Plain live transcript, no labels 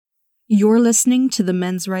You're listening to the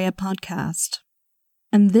Mens Rea podcast,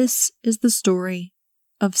 and this is the story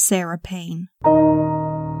of Sarah Payne.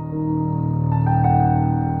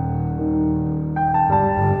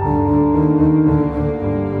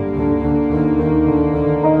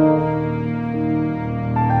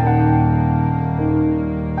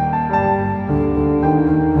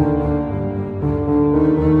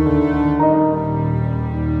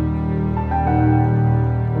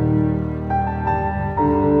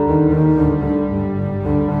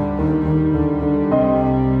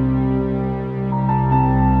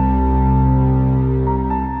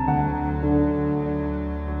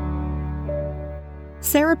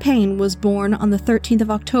 Sarah Payne was born on the 13th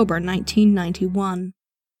of October 1991.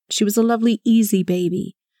 She was a lovely, easy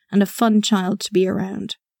baby and a fun child to be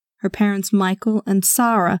around. Her parents, Michael and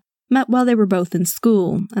Sarah, met while they were both in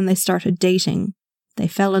school, and they started dating. They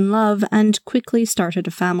fell in love and quickly started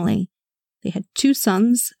a family. They had 2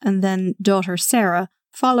 sons and then daughter Sarah,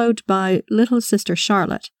 followed by little sister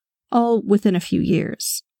Charlotte, all within a few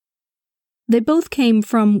years. They both came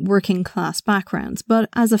from working class backgrounds, but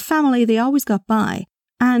as a family they always got by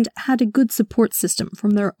and had a good support system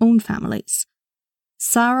from their own families.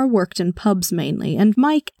 Sarah worked in pubs mainly, and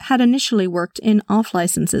Mike had initially worked in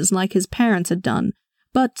off-licenses like his parents had done,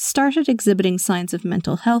 but started exhibiting signs of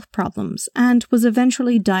mental health problems and was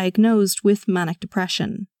eventually diagnosed with manic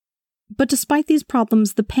depression. But despite these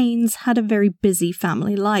problems, the Paynes had a very busy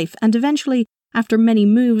family life and eventually, after many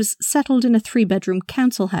moves, settled in a 3-bedroom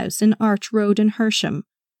council house in Arch Road in Hersham.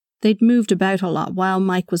 They'd moved about a lot while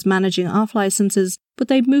Mike was managing off-licenses, but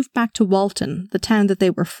they'd moved back to Walton, the town that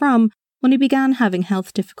they were from, when he began having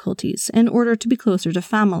health difficulties in order to be closer to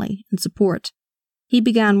family and support. He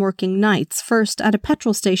began working nights, first at a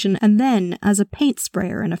petrol station and then as a paint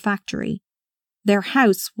sprayer in a factory. Their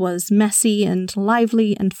house was messy and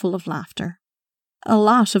lively and full of laughter. A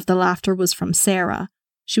lot of the laughter was from Sarah.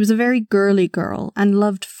 She was a very girly girl and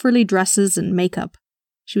loved frilly dresses and makeup.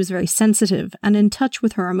 She was very sensitive and in touch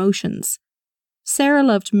with her emotions. Sarah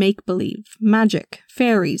loved make-believe, magic,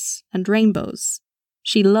 fairies, and rainbows.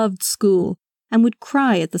 She loved school and would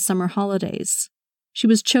cry at the summer holidays. She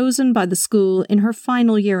was chosen by the school in her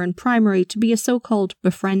final year in primary to be a so-called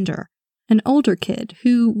befriender, an older kid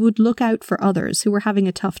who would look out for others who were having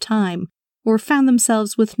a tough time, or found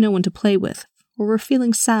themselves with no one to play with, or were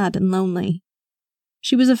feeling sad and lonely.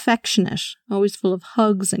 She was affectionate, always full of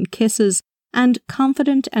hugs and kisses, and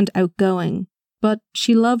confident and outgoing, but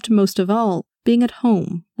she loved most of all being at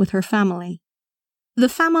home with her family. The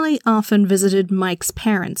family often visited Mike's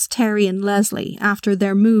parents, Terry and Leslie, after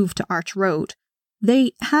their move to Arch Road.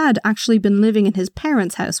 They had actually been living in his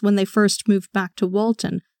parents' house when they first moved back to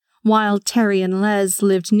Walton, while Terry and Les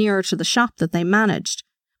lived nearer to the shop that they managed.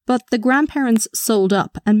 But the grandparents sold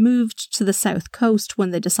up and moved to the south coast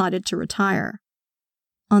when they decided to retire.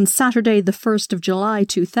 On Saturday, the 1st of July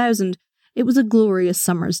 2000, it was a glorious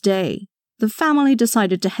summer's day. The family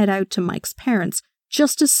decided to head out to Mike's parents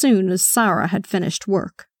just as soon as Sarah had finished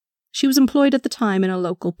work. She was employed at the time in a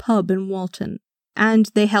local pub in Walton, and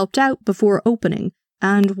they helped out before opening,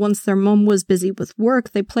 and once their mum was busy with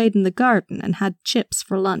work, they played in the garden and had chips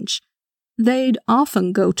for lunch. They'd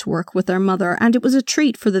often go to work with their mother, and it was a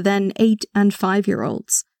treat for the then 8 and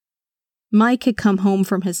 5-year-olds. Mike had come home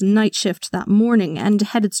from his night shift that morning and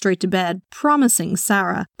headed straight to bed, promising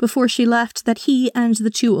Sarah before she left that he and the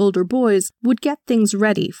 2 older boys would get things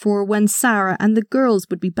ready for when Sarah and the girls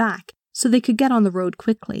would be back so they could get on the road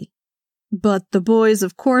quickly. But the boys,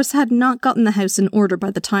 of course, had not gotten the house in order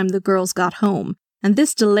by the time the girls got home, and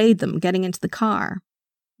this delayed them getting into the car.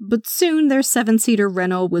 But soon their 7-seater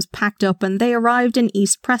Renault was packed up and they arrived in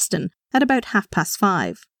East Preston at about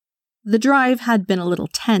 5:30. The drive had been a little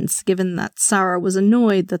tense, given that Sarah was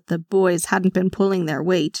annoyed that the boys hadn't been pulling their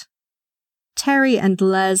weight. Terry and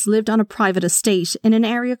Les lived on a private estate in an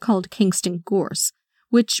area called Kingston Gorse,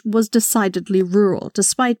 which was decidedly rural,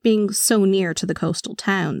 despite being so near to the coastal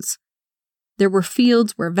towns. There were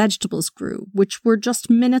fields where vegetables grew, which were just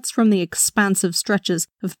minutes from the expansive stretches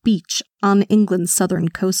of beach on England's southern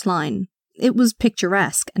coastline. It was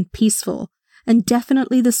picturesque and peaceful, and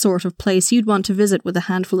definitely the sort of place you'd want to visit with a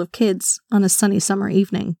handful of kids on a sunny summer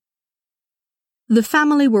evening. The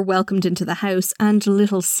family were welcomed into the house, and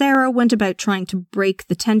little Sarah went about trying to break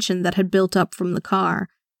the tension that had built up from the car.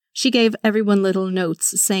 She gave everyone little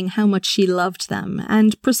notes saying how much she loved them,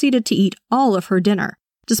 and proceeded to eat all of her dinner,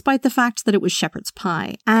 despite the fact that it was shepherd's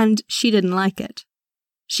pie, and she didn't like it.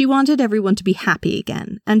 She wanted everyone to be happy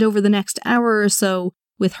again, and over the next hour or so,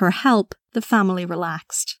 with her help, the family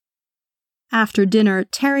relaxed. After dinner,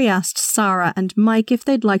 Terry asked Sarah and Mike if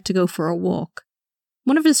they'd like to go for a walk.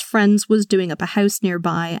 One of his friends was doing up a house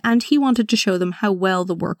nearby, and he wanted to show them how well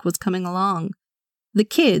the work was coming along. The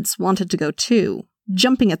kids wanted to go too,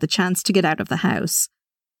 jumping at the chance to get out of the house.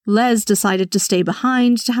 Les decided to stay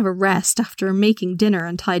behind to have a rest after making dinner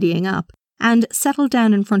and tidying up, and settled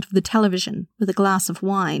down in front of the television with a glass of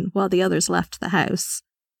wine while the others left the house.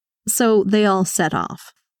 So they all set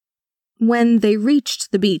off. When they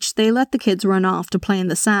reached the beach, they let the kids run off to play in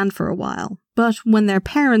the sand for a while, but when their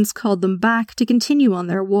parents called them back to continue on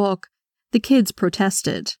their walk, the kids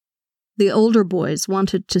protested. The older boys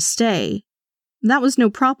wanted to stay. That was no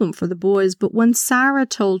problem for the boys, but when Sarah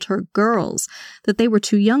told her girls that they were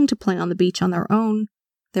too young to play on the beach on their own,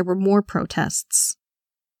 there were more protests.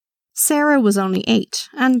 Sarah was only 8,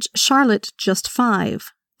 and Charlotte just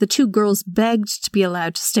 5. The two girls begged to be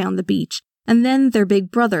allowed to stay on the beach, and then their big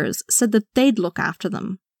brothers said that they'd look after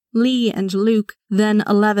them. Lee and Luke, then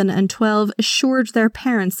 11 and 12, assured their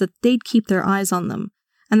parents that they'd keep their eyes on them,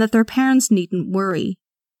 and that their parents needn't worry.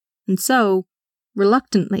 And so,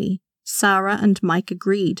 reluctantly, Sarah and Mike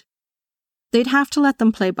agreed. They'd have to let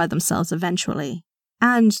them play by themselves eventually,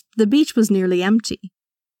 and the beach was nearly empty.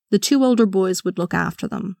 The two older boys would look after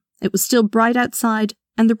them. It was still bright outside,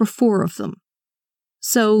 and there were 4 of them.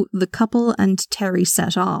 So the couple and Terry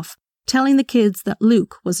set off, telling the kids that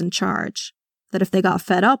Luke was in charge, that if they got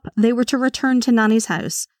fed up, they were to return to Nanny's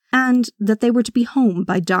house, and that they were to be home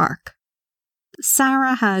by dark.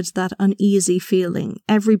 Sarah had that uneasy feeling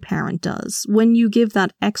every parent does when you give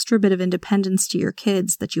that extra bit of independence to your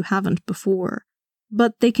kids that you haven't before.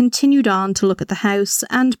 But they continued on to look at the house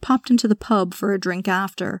and popped into the pub for a drink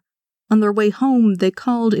after. On their way home, they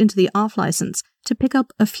called into the off-licence to pick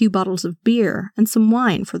up a few bottles of beer and some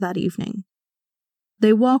wine for that evening.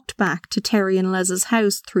 They walked back to Terry and Les's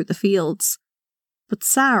house through the fields. But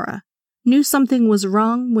Sarah knew something was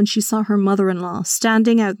wrong when she saw her mother-in-law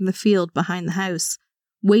standing out in the field behind the house,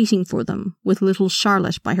 waiting for them with little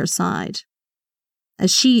Charlotte by her side.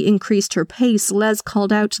 As she increased her pace, Les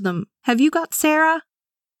called out to them, "Have you got Sarah?"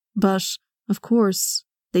 But, of course,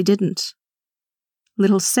 they didn't.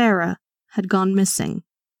 Little Sarah had gone missing.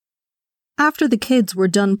 After the kids were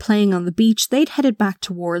done playing on the beach, they'd headed back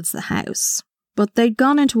towards the house. But they'd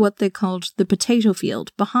gone into what they called the potato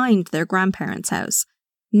field behind their grandparents' house,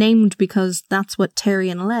 named because that's what Terry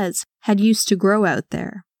and Les had used to grow out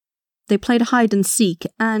there. They played hide and seek,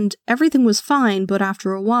 and everything was fine, but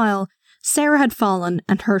after a while, Sarah had fallen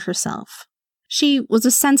and hurt herself. She was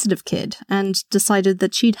a sensitive kid and decided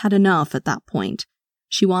that she'd had enough at that point.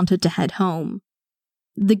 She wanted to head home.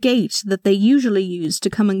 The gate that they usually used to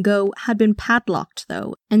come and go had been padlocked,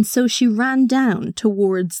 though, and so she ran down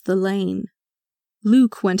towards the lane.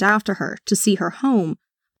 Luke went after her to see her home,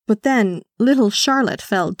 but then little Charlotte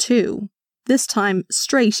fell too, this time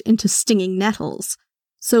straight into stinging nettles.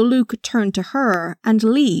 So Luke turned to her, and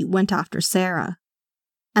Lee went after Sarah.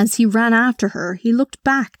 As he ran after her, he looked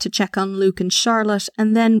back to check on Luke and Charlotte,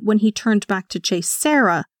 and then when he turned back to chase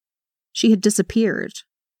Sarah, she had disappeared.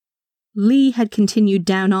 Lee had continued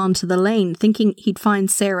down onto the lane, thinking he'd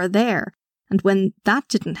find Sarah there, and when that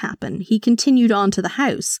didn't happen, he continued on to the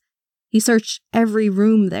house. He searched every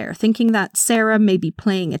room there, thinking that Sarah may be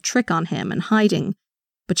playing a trick on him and hiding,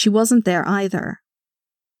 but she wasn't there either.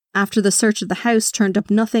 After the search of the house turned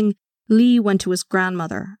up nothing, Lee went to his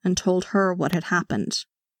grandmother and told her what had happened.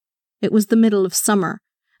 It was the middle of summer,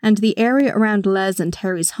 and the area around Les and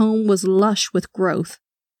Terry's home was lush with growth.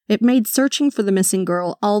 It made searching for the missing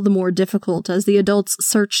girl all the more difficult as the adults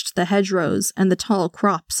searched the hedgerows and the tall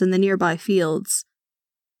crops in the nearby fields.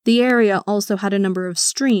 The area also had a number of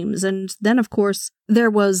streams, and then, of course, there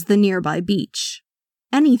was the nearby beach.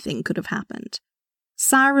 Anything could have happened.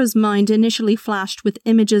 Sarah's mind initially flashed with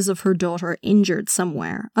images of her daughter injured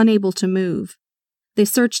somewhere, unable to move. They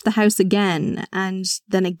searched the house again, and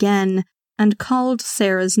then again, and called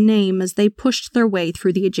Sarah's name as they pushed their way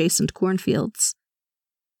through the adjacent cornfields.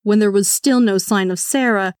 When there was still no sign of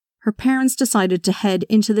Sarah, her parents decided to head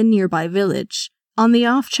into the nearby village. On the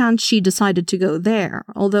off chance she decided to go there,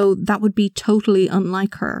 although that would be totally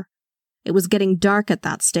unlike her. It was getting dark at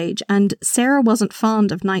that stage, and Sarah wasn't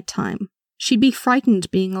fond of nighttime. She'd be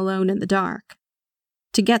frightened being alone in the dark.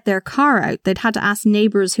 To get their car out, they'd had to ask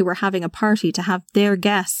neighbours who were having a party to have their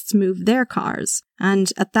guests move their cars,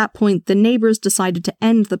 and at that point the neighbours decided to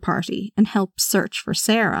end the party and help search for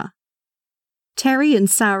Sarah. Terry and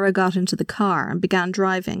Sarah got into the car and began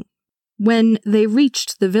driving. When they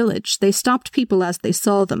reached the village, they stopped people as they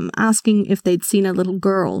saw them, asking if they'd seen a little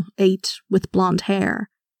girl, 8, with blonde hair.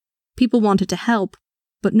 People wanted to help,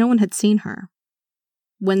 but no one had seen her.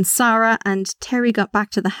 When Sarah and Terry got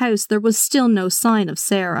back to the house, there was still no sign of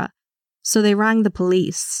Sarah, so they rang the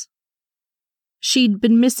police. She'd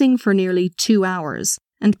been missing for nearly 2 hours,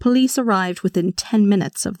 and police arrived within 10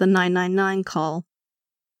 minutes of the 999 call.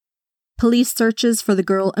 Police searches for the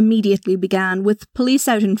girl immediately began, with police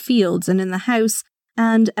out in fields and in the house,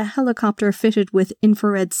 and a helicopter fitted with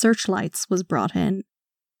infrared searchlights was brought in.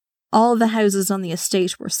 All the houses on the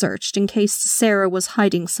estate were searched in case Sarah was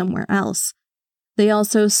hiding somewhere else. They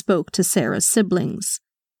also spoke to Sarah's siblings.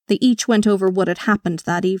 They each went over what had happened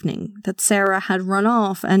that evening, that Sarah had run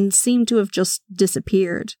off and seemed to have just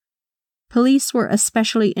disappeared. Police were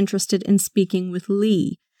especially interested in speaking with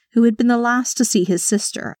Lee, who had been the last to see his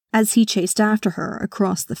sister, as he chased after her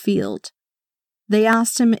across the field. They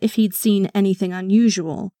asked him if he'd seen anything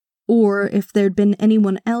unusual, or if there'd been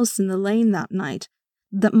anyone else in the lane that night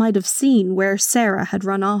that might have seen where Sarah had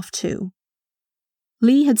run off to.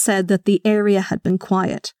 Lee had said that the area had been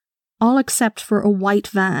quiet, all except for a white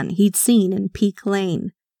van he'd seen in Peak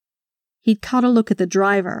Lane. He'd caught a look at the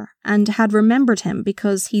driver, and had remembered him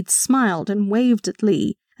because he'd smiled and waved at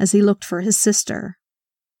Lee as he looked for his sister.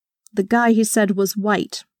 The guy, he said, was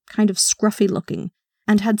white, kind of scruffy looking,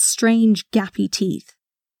 and had strange, gappy teeth.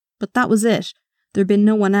 But that was it. There'd been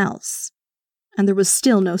no one else. And there was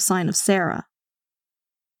still no sign of Sarah.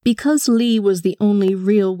 Because Lee was the only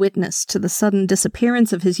real witness to the sudden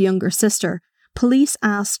disappearance of his younger sister, police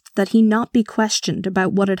asked that he not be questioned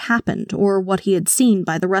about what had happened or what he had seen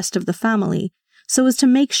by the rest of the family, so as to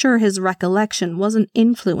make sure his recollection wasn't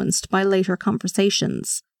influenced by later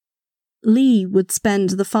conversations. Lee would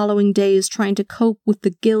spend the following days trying to cope with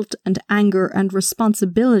the guilt and anger and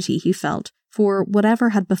responsibility he felt for whatever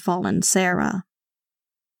had befallen Sarah.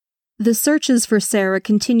 The searches for Sarah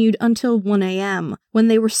continued until 1 a.m., when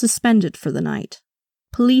they were suspended for the night.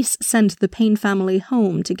 Police sent the Payne family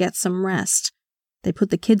home to get some rest. They put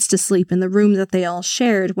the kids to sleep in the room that they all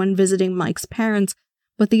shared when visiting Mike's parents,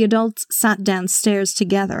 but the adults sat downstairs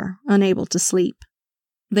together, unable to sleep.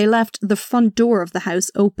 They left the front door of the house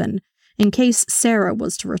open, in case Sarah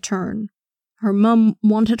was to return. Her mum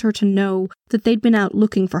wanted her to know that they'd been out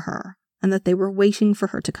looking for her, and that they were waiting for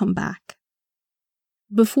her to come back.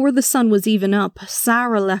 Before the sun was even up,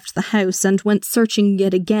 Sarah left the house and went searching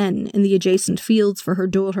yet again in the adjacent fields for her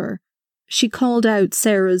daughter. She called out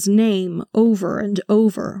Sarah's name over and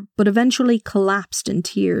over, but eventually collapsed in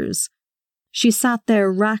tears. She sat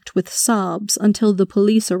there racked with sobs until the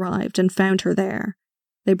police arrived and found her there.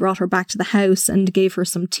 They brought her back to the house and gave her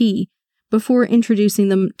some tea, before introducing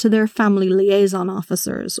them to their family liaison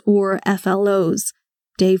officers, or FLOs,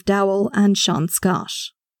 Dave Dowell and Sean Scott.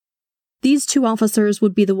 These two officers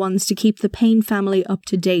would be the ones to keep the Payne family up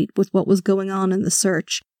to date with what was going on in the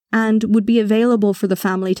search, and would be available for the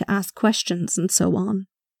family to ask questions and so on.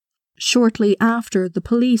 Shortly after, the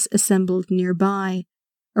police assembled nearby.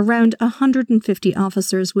 Around 150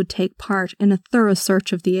 officers would take part in a thorough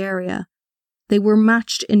search of the area. They were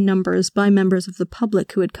matched in numbers by members of the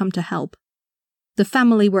public who had come to help. The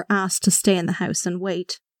family were asked to stay in the house and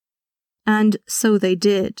wait. And so they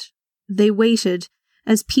did. They waited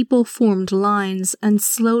as people formed lines and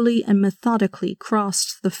slowly and methodically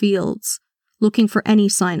crossed the fields, looking for any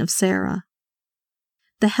sign of Sarah.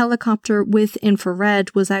 The helicopter with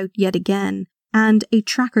infrared was out yet again, and a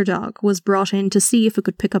tracker dog was brought in to see if it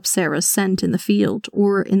could pick up Sarah's scent in the field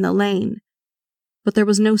or in the lane. But there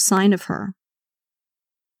was no sign of her.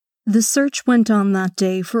 The search went on that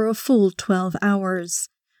day for a full 12 hours,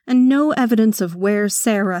 and no evidence of where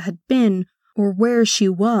Sarah had been or where she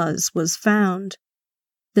was found.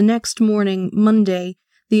 The next morning, Monday,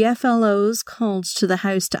 the FLOs called to the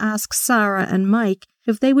house to ask Sarah and Mike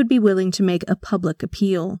if they would be willing to make a public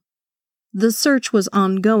appeal. The search was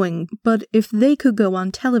ongoing, but if they could go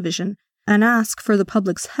on television and ask for the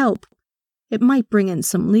public's help, it might bring in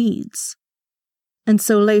some leads. And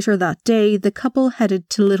so later that day, the couple headed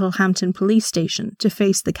to Littlehampton Police Station to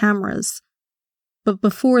face the cameras. But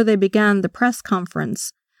before they began the press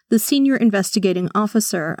conference, the senior investigating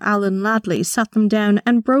officer, Alan Ladley, sat them down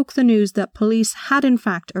and broke the news that police had in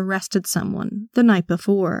fact arrested someone the night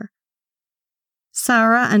before.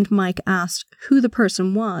 Sarah and Mike asked who the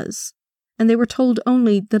person was, and they were told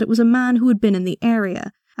only that it was a man who had been in the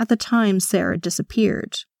area at the time Sarah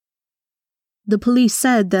disappeared. The police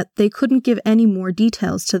said that they couldn't give any more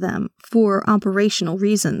details to them for operational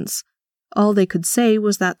reasons. All they could say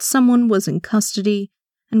was that someone was in custody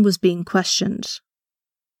and was being questioned.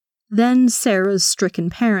 Then Sarah's stricken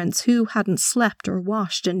parents, who hadn't slept or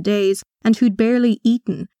washed in days and who'd barely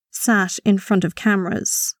eaten, sat in front of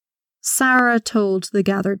cameras. Sarah told the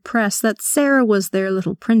gathered press that Sarah was their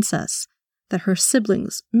little princess, that her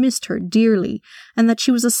siblings missed her dearly, and that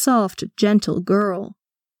she was a soft, gentle girl.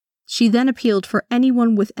 She then appealed for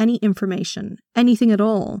anyone with any information, anything at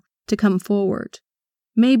all, to come forward.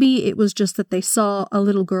 Maybe it was just that they saw a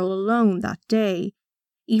little girl alone that day.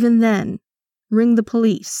 Even then, ring the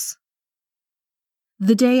police.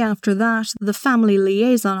 The day after that, the family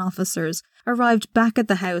liaison officers arrived back at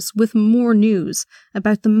the house with more news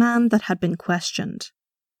about the man that had been questioned.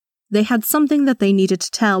 They had something that they needed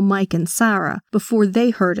to tell Mike and Sarah before they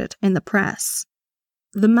heard it in the press.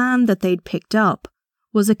 The man that they'd picked up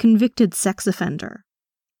was a convicted sex offender.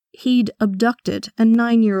 He'd abducted a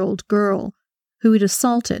 9-year-old girl who he'd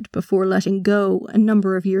assaulted before letting go a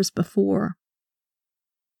number of years before.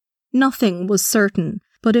 Nothing was certain,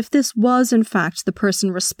 but if this was in fact the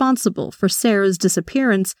person responsible for Sarah's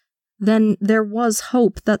disappearance, then there was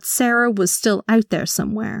hope that Sarah was still out there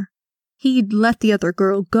somewhere. He'd let the other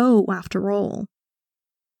girl go after all.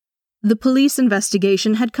 The police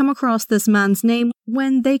investigation had come across this man's name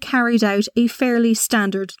when they carried out a fairly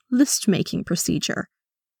standard list-making procedure.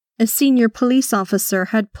 A senior police officer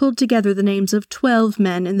had pulled together the names of 12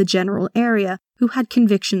 men in the general area who had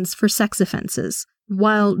convictions for sex offences,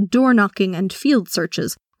 while door-knocking and field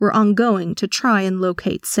searches were ongoing to try and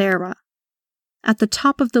locate Sarah. At the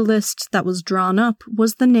top of the list that was drawn up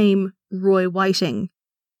was the name Roy Whiting.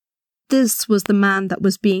 This was the man that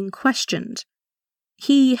was being questioned.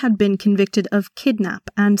 He had been convicted of kidnap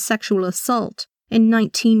and sexual assault in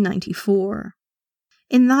 1994.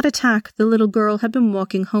 In that attack, the little girl had been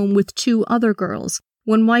walking home with 2 other girls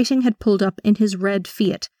when Whiting had pulled up in his red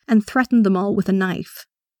Fiat and threatened them all with a knife.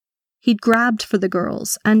 He'd grabbed for the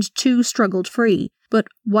girls, and 2 struggled free, but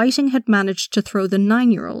Whiting had managed to throw the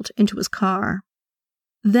 9-year-old into his car.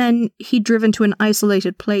 Then he'd driven to an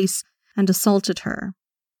isolated place and assaulted her.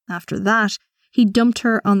 After that, he dumped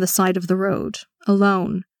her on the side of the road,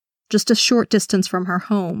 alone, just a short distance from her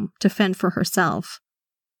home, to fend for herself.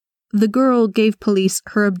 The girl gave police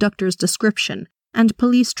her abductor's description, and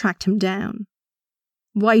police tracked him down.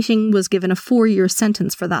 Whiting was given a 4-year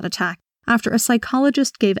sentence for that attack, after a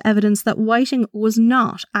psychologist gave evidence that Whiting was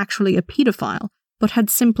not actually a paedophile, but had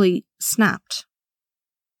simply snapped.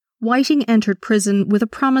 Whiting entered prison with a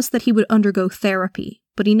promise that he would undergo therapy,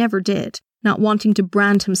 but he never did, not wanting to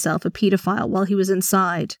brand himself a paedophile while he was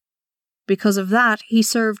inside. Because of that, he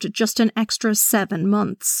served just an extra 7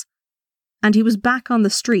 months. And he was back on the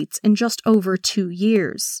streets in just over 2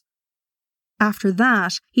 years. After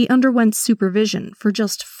that, he underwent supervision for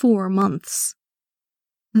just 4 months.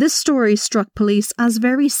 This story struck police as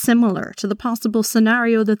very similar to the possible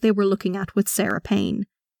scenario that they were looking at with Sarah Payne.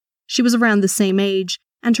 She was around the same age,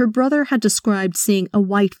 and her brother had described seeing a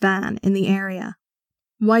white van in the area.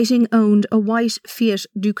 Whiting owned a white Fiat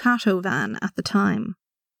Ducato van at the time.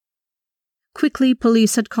 Quickly,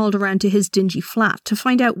 police had called around to his dingy flat to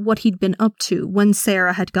find out what he'd been up to when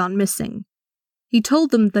Sarah had gone missing. He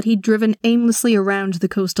told them that he'd driven aimlessly around the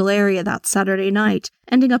coastal area that Saturday night,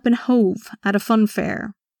 ending up in Hove at a fun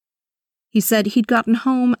fair. He said he'd gotten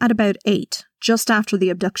home at about 8, just after the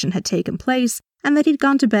abduction had taken place, and that he'd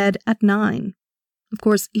gone to bed at 9. Of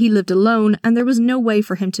course, he lived alone, and there was no way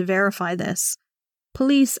for him to verify this.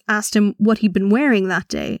 Police asked him what he'd been wearing that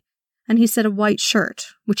day, and he said a white shirt,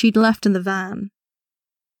 which he'd left in the van.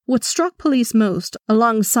 What struck police most,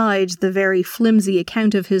 alongside the very flimsy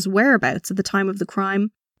account of his whereabouts at the time of the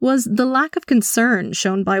crime, was the lack of concern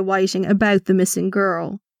shown by Whiting about the missing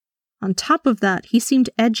girl. On top of that, he seemed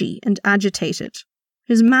edgy and agitated.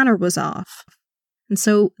 His manner was off, and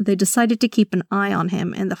so they decided to keep an eye on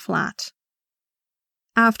him in the flat.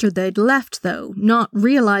 After they'd left, though, not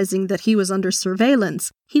realizing that he was under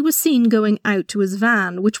surveillance, he was seen going out to his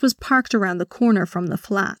van, which was parked around the corner from the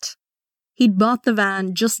flat. He'd bought the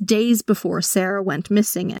van just days before Sarah went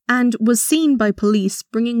missing, and was seen by police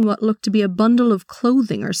bringing what looked to be a bundle of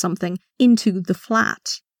clothing or something into the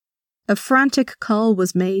flat. A frantic call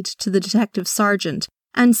was made to the detective sergeant,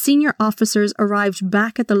 and senior officers arrived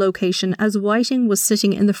back at the location as Whiting was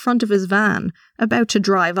sitting in the front of his van, about to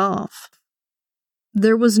drive off.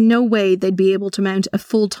 There was no way they'd be able to mount a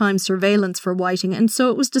full-time surveillance for Whiting, and so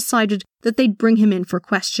it was decided that they'd bring him in for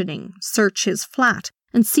questioning, search his flat,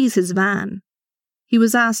 and seize his van. He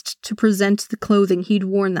was asked to present the clothing he'd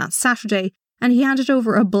worn that Saturday, and he handed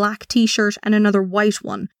over a black t-shirt and another white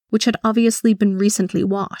one, which had obviously been recently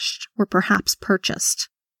washed, or perhaps purchased.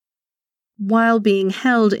 While being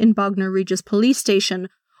held in Bognor Regis police station,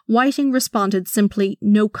 Whiting responded simply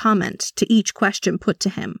no comment to each question put to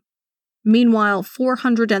him. Meanwhile,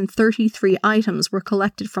 433 items were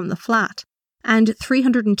collected from the flat, and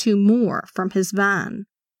 302 more from his van.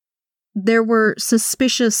 There were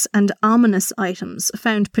suspicious and ominous items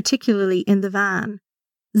found particularly in the van.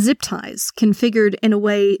 Zip ties configured in a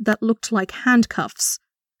way that looked like handcuffs,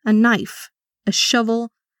 a knife, a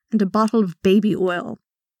shovel, and a bottle of baby oil.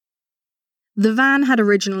 The van had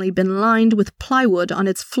originally been lined with plywood on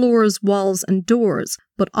its floors, walls, and doors,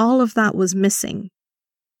 but all of that was missing.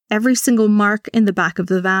 Every single mark in the back of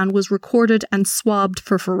the van was recorded and swabbed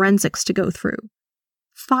for forensics to go through.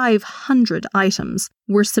 500 items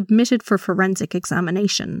were submitted for forensic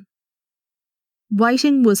examination.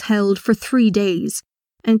 Whiting was held for 3 days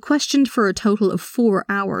and questioned for a total of 4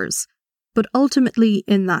 hours, but ultimately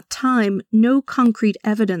in that time no concrete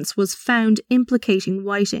evidence was found implicating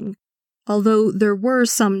Whiting, although there were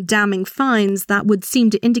some damning finds that would seem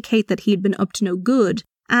to indicate that he had been up to no good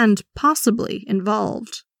and possibly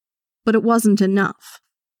involved. But it wasn't enough,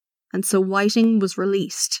 and so Whiting was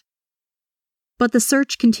released. But the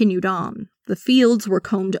search continued on. The fields were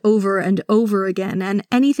combed over and over again, and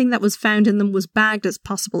anything that was found in them was bagged as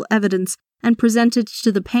possible evidence and presented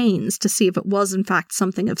to the Paynes to see if it was in fact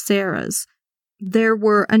something of Sarah's. There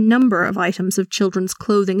were a number of items of children's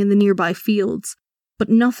clothing in the nearby fields, but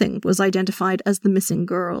nothing was identified as the missing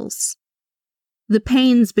girls. The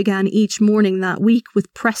Paynes began each morning that week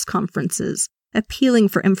with press conferences, appealing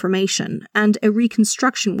for information, and a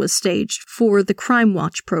reconstruction was staged for the Crime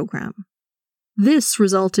Watch program. This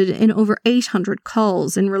resulted in over 800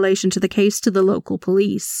 calls in relation to the case to the local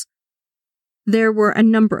police. There were a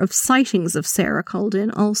number of sightings of Sarah called in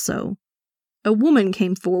also. A woman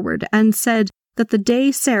came forward and said that the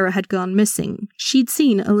day Sarah had gone missing, she'd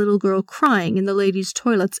seen a little girl crying in the ladies'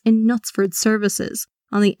 toilets in Knutsford Services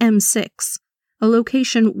on the M6, a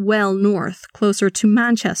location well north, closer to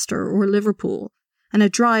Manchester or Liverpool, and a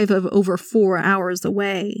drive of over 4 hours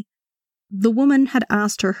away. The woman had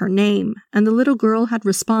asked her name, and the little girl had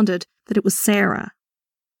responded that it was Sarah.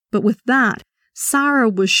 But with that, Sarah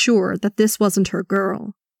was sure that this wasn't her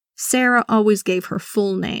girl. Sarah always gave her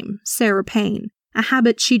full name, Sarah Payne, a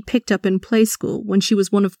habit she'd picked up in play school when she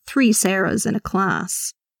was one of 3 Sarahs in a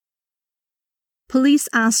class. Police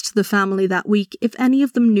asked the family that week if any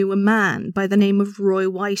of them knew a man by the name of Roy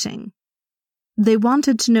Whiting. They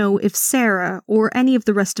wanted to know if Sarah or any of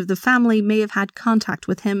the rest of the family may have had contact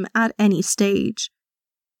with him at any stage.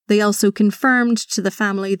 They also confirmed to the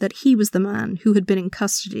family that he was the man who had been in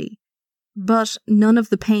custody, but none of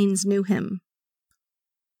the Paynes knew him.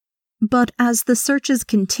 But as the searches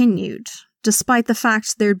continued, despite the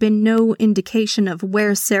fact there'd been no indication of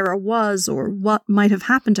where Sarah was or what might have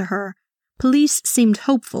happened to her, police seemed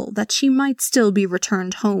hopeful that she might still be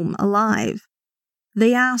returned home alive.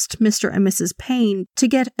 They asked Mr. and Mrs. Payne to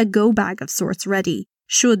get a go-bag of sorts ready,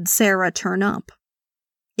 should Sarah turn up.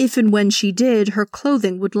 If and when she did, her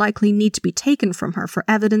clothing would likely need to be taken from her for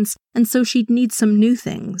evidence, and so she'd need some new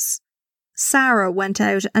things. Sarah went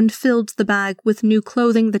out and filled the bag with new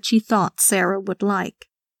clothing that she thought Sarah would like.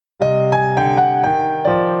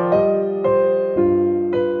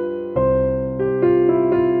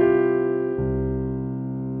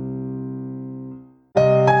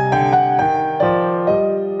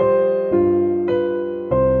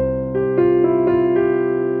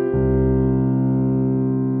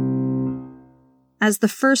 As the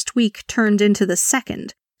first week turned into the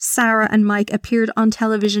second, Sarah and Mike appeared on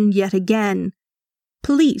television yet again.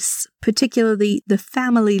 Police, particularly the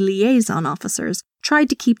family liaison officers, tried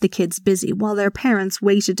to keep the kids busy while their parents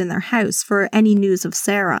waited in their house for any news of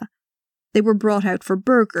Sarah. They were brought out for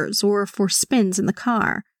burgers or for spins in the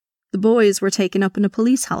car. The boys were taken up in a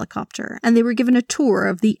police helicopter, and they were given a tour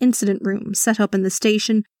of the incident room set up in the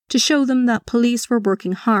station to show them that police were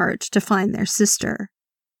working hard to find their sister.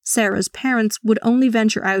 Sarah's parents would only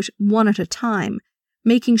venture out one at a time,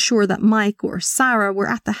 making sure that Mike or Sarah were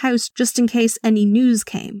at the house just in case any news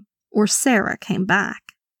came, or Sarah came back.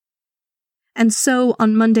 And so,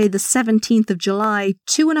 on Monday the 17th of July,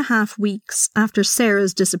 2.5 weeks after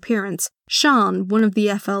Sarah's disappearance, Sean, one of the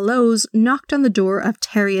FLOs, knocked on the door of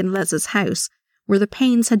Terry and Les's house, where the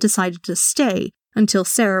Paynes had decided to stay until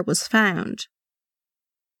Sarah was found.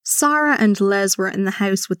 Sarah and Les were in the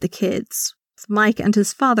house with the kids, with Mike and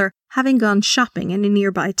his father having gone shopping in a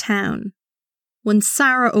nearby town. When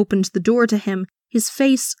Sarah opened the door to him, his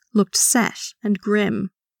face looked set and grim.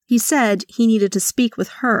 He said he needed to speak with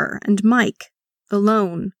her and Mike,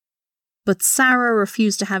 alone. But Sarah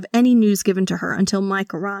refused to have any news given to her until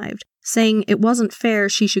Mike arrived, saying it wasn't fair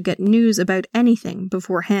she should get news about anything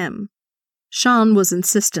before him. Sean was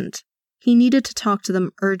insistent. He needed to talk to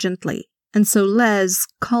them urgently, and so Les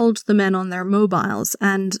called the men on their mobiles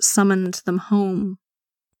and summoned them home.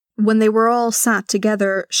 When they were all sat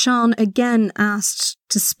together, Sean again asked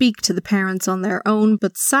to speak to the parents on their own,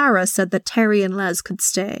 but Sarah said that Terry and Les could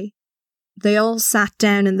stay. They all sat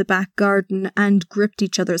down in the back garden and gripped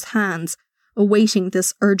each other's hands, awaiting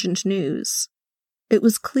this urgent news. It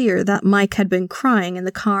was clear that Mike had been crying in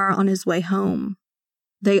the car on his way home.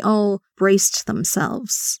 They all braced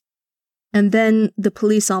themselves. And then the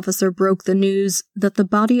police officer broke the news that the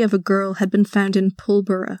body of a girl had been found in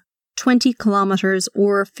Pulborough, 20 kilometres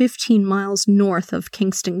or 15 miles north of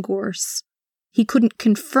Kingston Gorse. He couldn't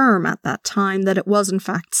confirm at that time that it was in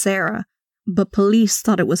fact Sarah, but police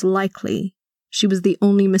thought it was likely. She was the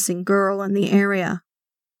only missing girl in the area.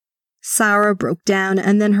 Sarah broke down,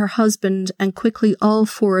 and then her husband and quickly all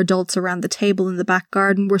 4 adults around the table in the back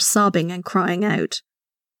garden were sobbing and crying out.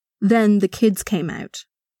 Then the kids came out.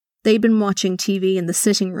 They'd been watching TV in the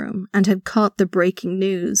sitting room and had caught the breaking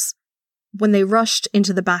news. When they rushed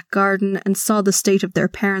into the back garden and saw the state of their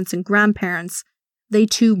parents and grandparents, they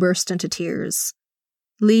too burst into tears.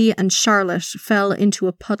 Lee and Charlotte fell into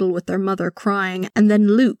a puddle with their mother crying, and then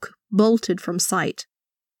Luke bolted from sight.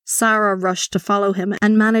 Sarah rushed to follow him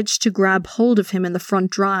and managed to grab hold of him in the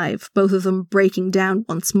front drive, both of them breaking down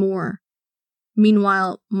once more.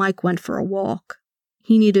 Meanwhile, Mike went for a walk.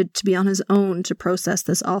 He needed to be on his own to process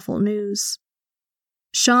this awful news.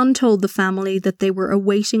 Sean told the family that they were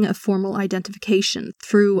awaiting a formal identification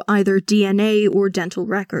through either DNA or dental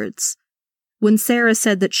records. When Sarah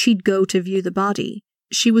said that she'd go to view the body,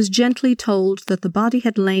 she was gently told that the body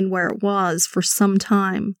had lain where it was for some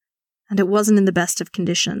time, and it wasn't in the best of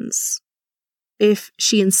conditions. If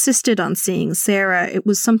she insisted on seeing Sarah, it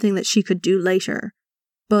was something that she could do later,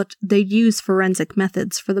 but they'd use forensic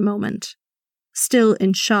methods for the moment. Still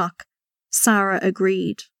in shock, Sarah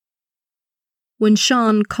agreed. When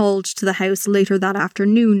Sean called to the house later that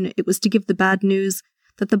afternoon, it was to give the bad news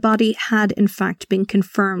that the body had in fact been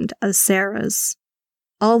confirmed as Sarah's.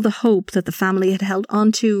 All the hope that the family had held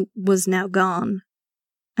onto was now gone.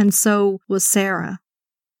 And so was Sarah.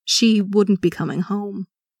 She wouldn't be coming home.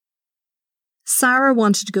 Sarah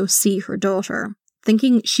wanted to go see her daughter,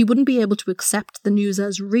 thinking she wouldn't be able to accept the news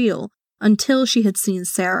as real until she had seen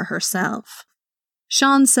Sarah herself.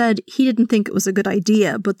 Sean said he didn't think it was a good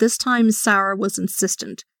idea, but this time Sarah was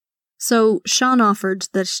insistent. So Sean offered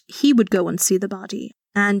that he would go and see the body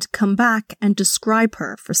and come back and describe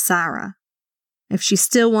her for Sarah. If she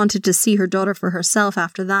still wanted to see her daughter for herself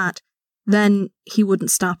after that, then he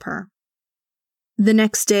wouldn't stop her. The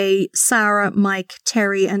next day, Sarah, Mike,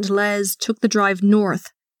 Terry and Les took the drive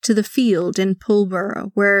north to the field in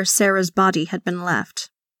Pulborough where Sarah's body had been left.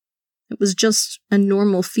 It was just a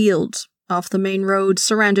normal field off the main road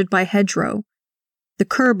surrounded by hedgerow. The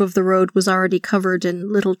curb of the road was already covered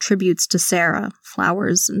in little tributes to Sarah,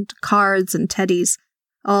 flowers and cards and teddies,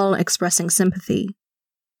 all expressing sympathy.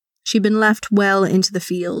 She'd been left well into the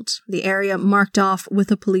field, the area marked off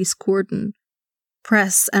with a police cordon.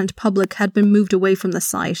 Press and public had been moved away from the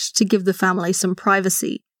site to give the family some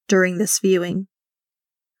privacy during this viewing.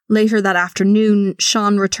 Later that afternoon,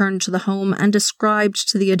 Sean returned to the home and described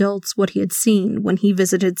to the adults what he had seen when he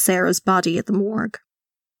visited Sarah's body at the morgue.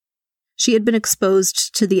 She had been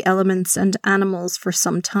exposed to the elements and animals for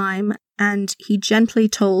some time, and he gently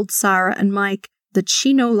told Sarah and Mike that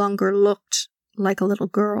she no longer looked like a little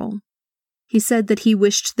girl. He said that he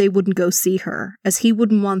wished they wouldn't go see her, as he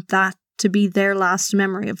wouldn't want that to be their last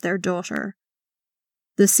memory of their daughter.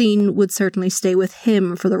 The scene would certainly stay with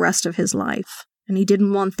him for the rest of his life, and he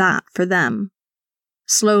didn't want that for them.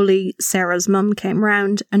 Slowly, Sarah's mum came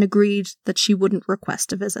round and agreed that she wouldn't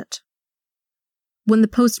request a visit. When the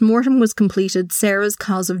post-mortem was completed, Sarah's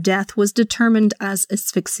cause of death was determined as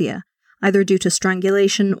asphyxia, either due to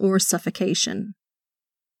strangulation or suffocation.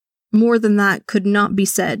 More than that could not be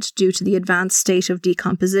said due to the advanced state of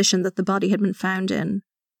decomposition that the body had been found in.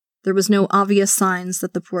 There was no obvious signs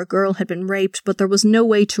that the poor girl had been raped, but there was no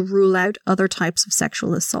way to rule out other types of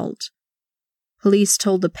sexual assault. Police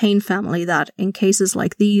told the Payne family that, in cases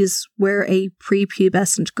like these, where a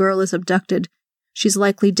prepubescent girl is abducted, she's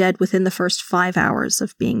likely dead within the first 5 hours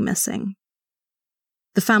of being missing.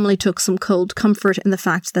 The family took some cold comfort in the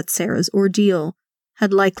fact that Sarah's ordeal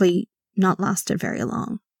had likely not lasted very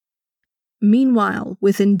long. Meanwhile,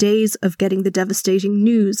 within days of getting the devastating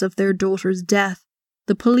news of their daughter's death,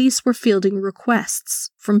 the police were fielding requests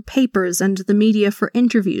from papers and the media for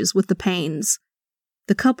interviews with the Paynes.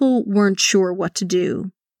 The couple weren't sure what to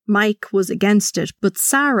do. Mike was against it, but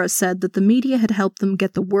Sarah said that the media had helped them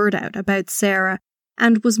get the word out about Sarah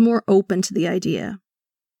and was more open to the idea.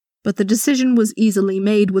 But the decision was easily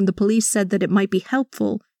made when the police said that it might be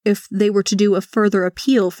helpful if they were to do a further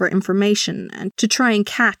appeal for information and to try and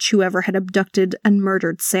catch whoever had abducted and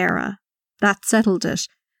murdered Sarah. That settled it.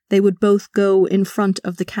 They would both go in front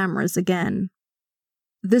of the cameras again.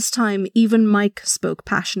 This time, even Mike spoke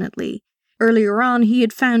passionately. Earlier on, he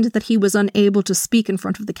had found that he was unable to speak in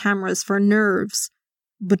front of the cameras for nerves.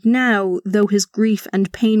 But now, though his grief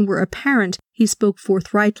and pain were apparent, he spoke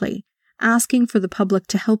forthrightly, asking for the public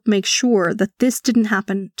to help make sure that this didn't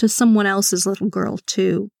happen to someone else's little girl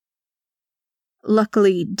too.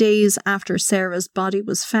 Luckily, days after Sarah's body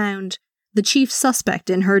was found, the chief suspect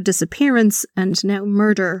in her disappearance and now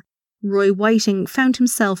murder, Roy Whiting, found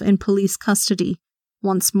himself in police custody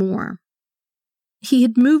once more. He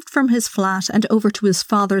had moved from his flat and over to his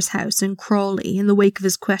father's house in Crawley in the wake of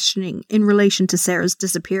his questioning in relation to Sarah's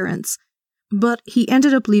disappearance, but he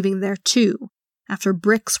ended up leaving there too, after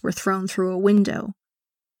bricks were thrown through a window.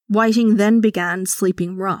 Whiting then began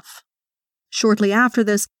sleeping rough. Shortly after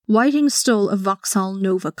this, Whiting stole a Vauxhall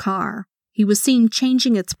Nova car. He was seen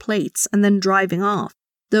changing its plates and then driving off,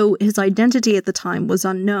 though his identity at the time was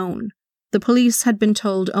unknown. The police had been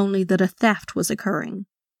told only that a theft was occurring.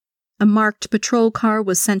 A marked patrol car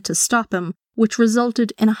was sent to stop him, which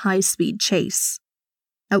resulted in a high-speed chase.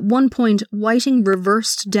 At one point, Whiting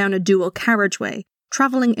reversed down a dual carriageway,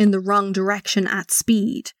 travelling in the wrong direction at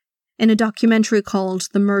speed. In a documentary called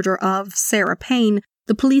The Murder of Sarah Payne,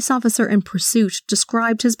 the police officer in pursuit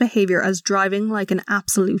described his behaviour as driving like an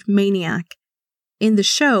absolute maniac. In the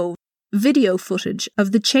show, video footage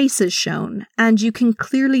of the chase is shown, and you can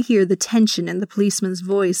clearly hear the tension in the policeman's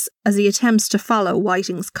voice as he attempts to follow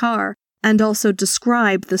Whiting's car, and also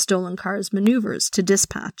describe the stolen car's manoeuvres to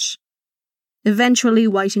dispatch. Eventually,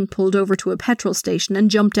 Whiting pulled over to a petrol station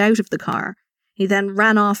and jumped out of the car. He then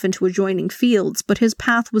ran off into adjoining fields, but his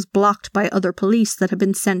path was blocked by other police that had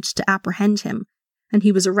been sent to apprehend him, and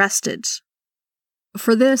he was arrested.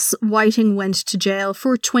 For this, Whiting went to jail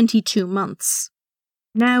for 22 months.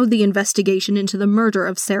 Now the investigation into the murder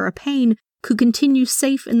of Sarah Payne could continue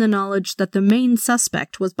safe in the knowledge that the main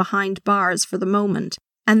suspect was behind bars for the moment,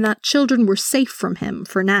 and that children were safe from him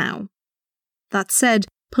for now. That said,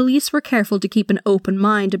 police were careful to keep an open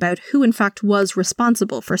mind about who in fact was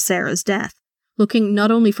responsible for Sarah's death, looking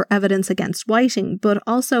not only for evidence against Whiting, but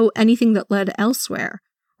also anything that led elsewhere,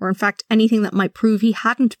 or in fact anything that might prove he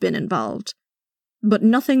hadn't been involved. But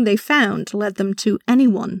nothing they found led them to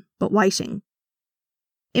anyone but Whiting.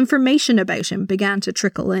 Information about him began to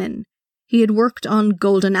trickle in. He had worked on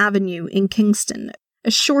Golden Avenue in Kingston,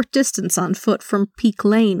 a short distance on foot from Peak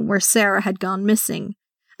Lane where Sarah had gone missing,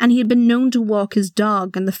 and he had been known to walk his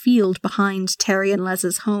dog in the field behind Terry and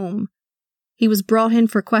Les's home. He was brought in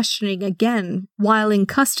for questioning again while in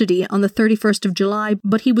custody on the 31st of July,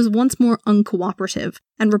 but he was once more uncooperative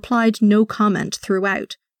and replied no comment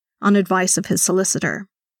throughout, on advice of his solicitor.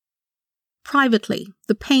 Privately,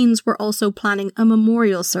 the Paynes were also planning a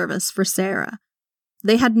memorial service for Sarah.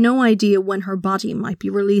 They had no idea when her body might be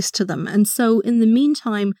released to them, and so in the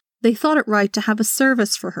meantime, they thought it right to have a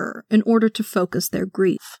service for her in order to focus their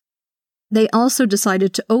grief. They also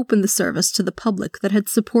decided to open the service to the public that had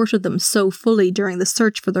supported them so fully during the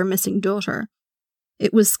search for their missing daughter.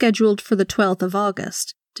 It was scheduled for the 12th of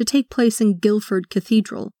August, to take place in Guildford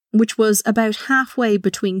Cathedral, which was about halfway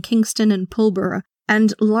between Kingston and Pulborough,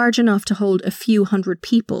 and large enough to hold a few hundred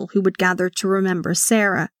people who would gather to remember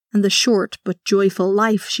Sarah and the short but joyful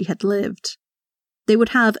life she had lived. They would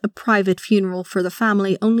have a private funeral for the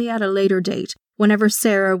family only at a later date, whenever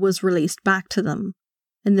Sarah was released back to them.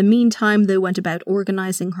 In the meantime, they went about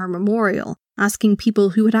organising her memorial, asking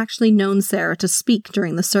people who had actually known Sarah to speak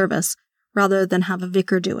during the service, rather than have a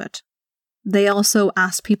vicar do it. They also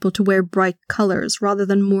asked people to wear bright colours rather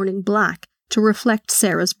than mourning black, to reflect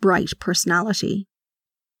Sarah's bright personality.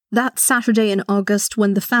 That Saturday in August,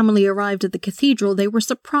 when the family arrived at the cathedral, they were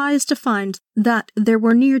surprised to find that there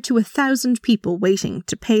were near to 1,000 people waiting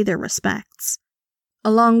to pay their respects.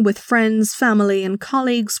 Along with friends, family, and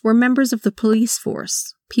colleagues were members of the police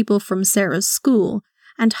force, people from Sarah's school,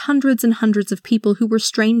 and hundreds of people who were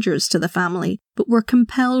strangers to the family, but were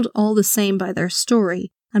compelled all the same by their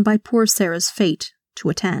story and by poor Sarah's fate to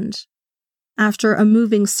attend. After a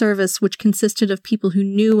moving service which consisted of people who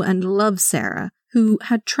knew and loved Sarah, who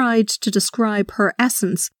had tried to describe her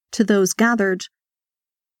essence to those gathered,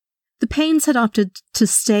 the Paynes had opted to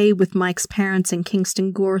stay with Mike's parents in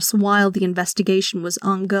Kingston Gorse while the investigation was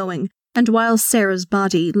ongoing, and while Sarah's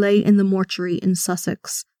body lay in the mortuary in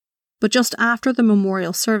Sussex. But just after the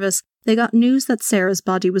memorial service, they got news that Sarah's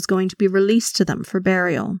body was going to be released to them for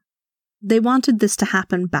burial. They wanted this to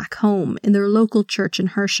happen back home, in their local church in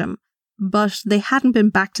Hersham, but they hadn't been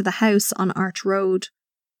back to the house on Arch Road.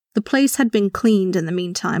 The place had been cleaned in the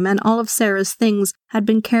meantime, and all of Sarah's things had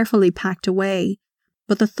been carefully packed away,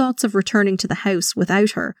 but the thoughts of returning to the house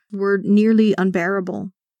without her were nearly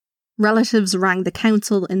unbearable. Relatives rang the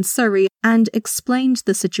council in Surrey and explained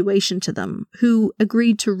the situation to them, who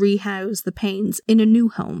agreed to rehouse the Paynes in a new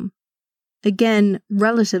home. Again,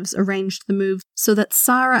 relatives arranged the move so that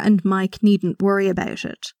Sarah and Mike needn't worry about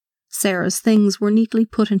it. Sarah's things were neatly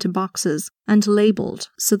put into boxes and labelled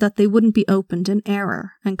so that they wouldn't be opened in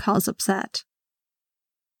error and cause upset.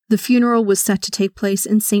 The funeral was set to take place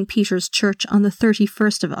in St. Peter's Church on the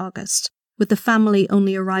 31st of August, with the family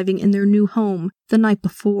only arriving in their new home the night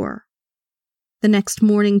before. The next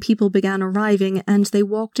morning, people began arriving and they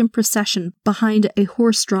walked in procession behind a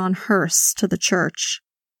horse-drawn hearse to the church.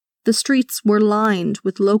 The streets were lined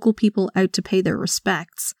with local people out to pay their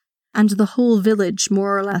respects, and the whole village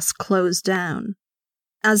more or less closed down.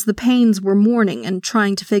 As the Paynes were mourning and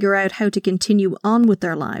trying to figure out how to continue on with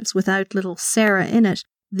their lives without little Sarah in it,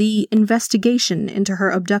 the investigation into her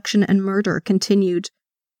abduction and murder continued.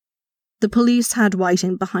 The police had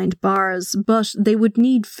Whiting behind bars, but they would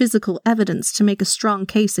need physical evidence to make a strong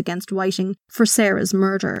case against Whiting for Sarah's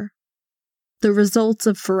murder. The results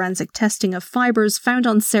of forensic testing of fibres found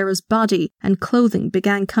on Sarah's body and clothing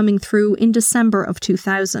began coming through in December of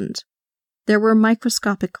 2000. There were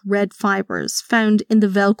microscopic red fibres found in the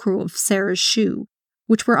Velcro of Sarah's shoe,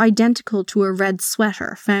 which were identical to a red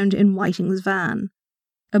sweater found in Whiting's van.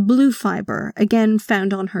 A blue fibre, again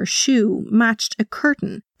found on her shoe, matched a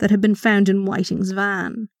curtain that had been found in Whiting's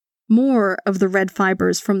van. More of the red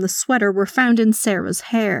fibres from the sweater were found in Sarah's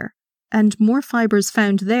hair, and more fibres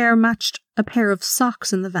found there matched a pair of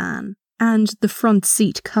socks in the van and the front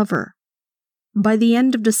seat cover. By the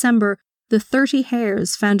end of December, the 30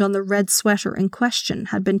 hairs found on the red sweater in question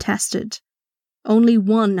had been tested. Only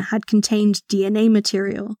one had contained DNA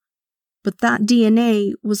material, but that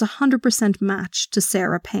DNA was 100% matched to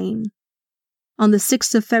Sarah Payne. On the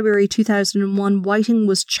 6th of February 2001, Whiting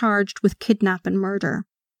was charged with kidnap and murder.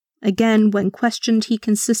 Again, when questioned, he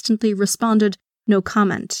consistently responded, "No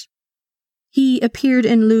comment." He appeared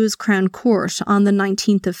in Lewes Crown Court on the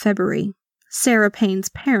 19th of February. Sarah Payne's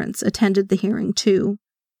parents attended the hearing too.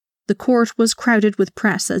 The court was crowded with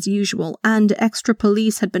press as usual, and extra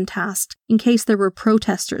police had been tasked in case there were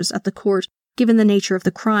protesters at the court, given the nature of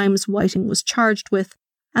the crimes Whiting was charged with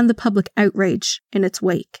and the public outrage in its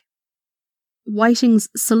wake. Whiting's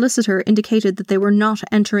solicitor indicated that they were not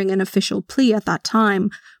entering an official plea at that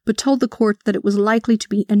time, but told the court that it was likely to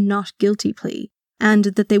be a not guilty plea, and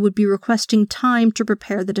that they would be requesting time to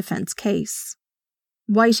prepare the defence case.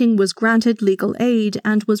 Whiting was granted legal aid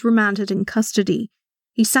and was remanded in custody.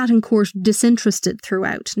 He sat in court disinterested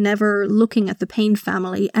throughout, never looking at the Payne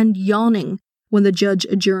family and yawning when the judge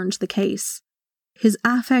adjourned the case. His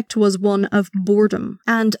affect was one of boredom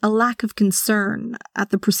and a lack of concern at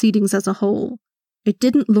the proceedings as a whole. It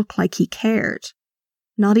didn't look like he cared.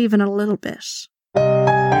 Not even a little bit.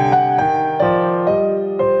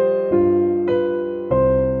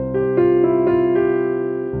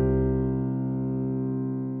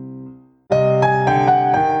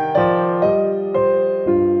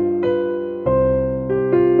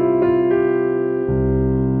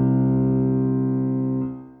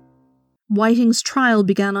 Whiting's trial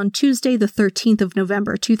began on Tuesday the 13th of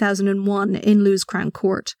November 2001 in Lewes Crown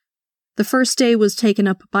Court. The first day was taken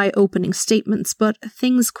up by opening statements, but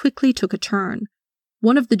things quickly took a turn.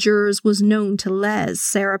 One of the jurors was known to Les,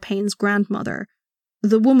 Sarah Payne's grandmother.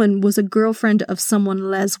 The woman was a girlfriend of someone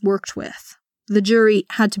Les worked with. The jury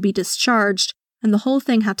had to be discharged, and the whole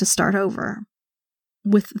thing had to start over.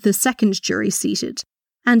 With the second jury seated,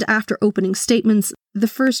 and after opening statements, the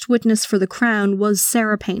first witness for the Crown was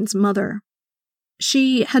Sarah Payne's mother.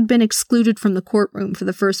 She had been excluded from the courtroom for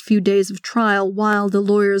the first few days of trial while the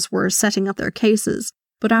lawyers were setting up their cases,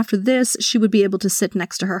 but after this she would be able to sit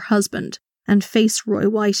next to her husband and face Roy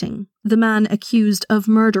Whiting, the man accused of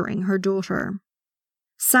murdering her daughter.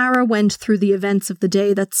 Sarah went through the events of the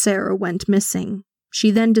day that Sarah went missing.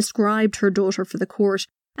 She then described her daughter for the court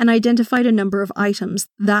and identified a number of items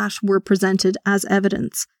that were presented as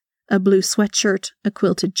evidence: a blue sweatshirt, a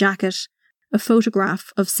quilted jacket, a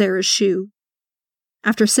photograph of Sarah's shoe.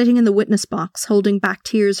 After sitting in the witness box, holding back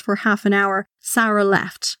tears for half an hour, Sarah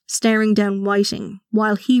left, staring down Whiting,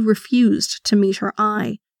 while he refused to meet her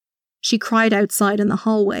eye. She cried outside in the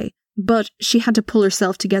hallway, but she had to pull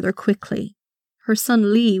herself together quickly. Her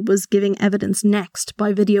son Lee was giving evidence next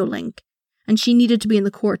by video link, and she needed to be in the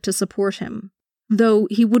court to support him. Though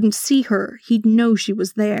he wouldn't see her, he'd know she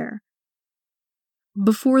was there.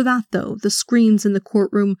 Before that, though, the screens in the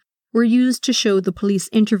courtroom were used to show the police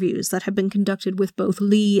interviews that had been conducted with both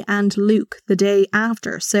Lee and Luke the day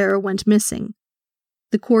after Sarah went missing.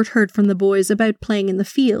 The court heard from the boys about playing in the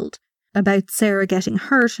field, about Sarah getting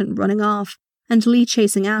hurt and running off, and Lee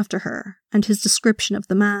chasing after her, and his description of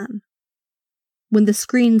the man. When the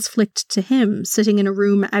screens flicked to him, sitting in a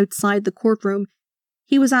room outside the courtroom,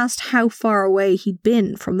 he was asked how far away he'd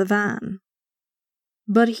been from the van.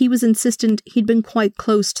 but he was insistent he'd been quite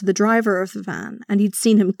close to the driver of the van and he'd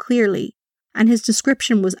seen him clearly, and his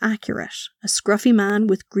description was accurate: a scruffy man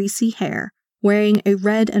with greasy hair, wearing a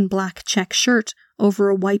red and black check shirt over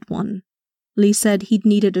a white one. Lee said he'd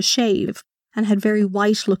needed a shave and had very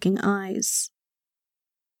white-looking eyes.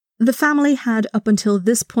 The family had up until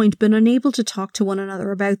this point been unable to talk to one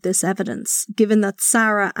another about this evidence, given that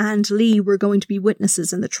Sarah and Lee were going to be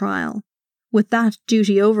witnesses in the trial. With that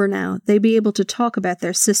duty over now, they'd be able to talk about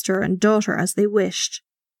their sister and daughter as they wished.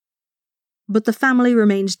 But the family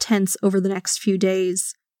remained tense over the next few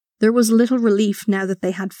days. There was little relief now that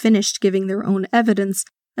they had finished giving their own evidence,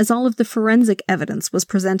 as all of the forensic evidence was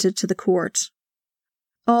presented to the court.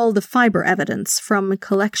 All the fibre evidence, from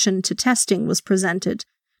collection to testing, was presented,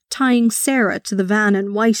 tying Sarah to the van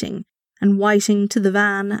and Whiting to the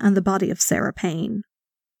van and the body of Sarah Payne.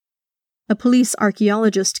 A police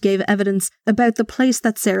archaeologist gave evidence about the place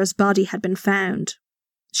that Sarah's body had been found.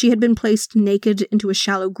 She had been placed naked into a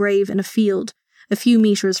shallow grave in a field, a few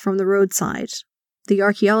metres from the roadside. The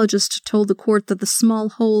archaeologist told the court that the small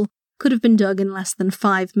hole could have been dug in less than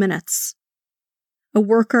 5 minutes. A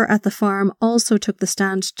worker at the farm also took the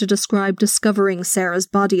stand to describe discovering Sarah's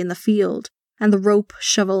body in the field, and the rope,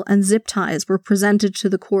 shovel and zip ties were presented to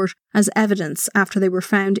the court as evidence after they were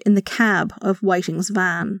found in the cab of Whiting's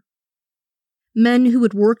van. Men who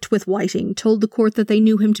had worked with Whiting told the court that they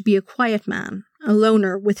knew him to be a quiet man, a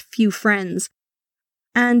loner with few friends,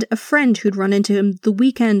 and a friend who'd run into him the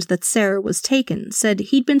weekend that Sarah was taken said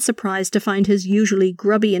he'd been surprised to find his usually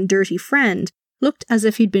grubby and dirty friend looked as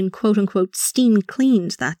if he'd been quote-unquote steam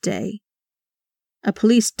cleaned that day. A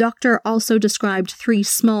police doctor also described 3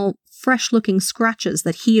 small, fresh-looking scratches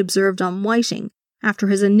that he observed on Whiting after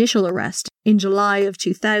his initial arrest in July of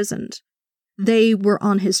 2000. They were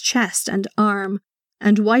on his chest and arm,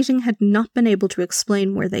 and Whiting had not been able to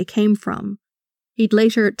explain where they came from. He'd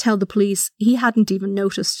later tell the police he hadn't even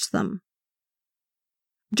noticed them.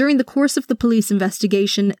 During the course of the police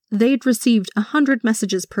investigation, they'd received 100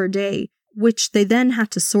 messages per day, which they then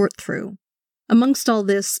had to sort through. Amongst all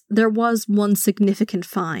this, there was one significant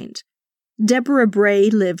find. Deborah Bray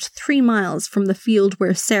lived 3 miles from the field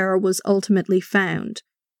where Sarah was ultimately found.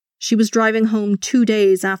 She was driving home 2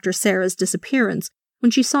 days after Sarah's disappearance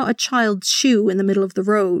when she saw a child's shoe in the middle of the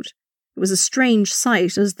road. It was a strange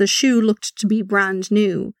sight, as the shoe looked to be brand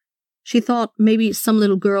new. She thought maybe some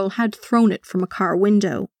little girl had thrown it from a car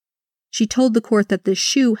window. She told the court that this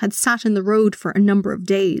shoe had sat in the road for a number of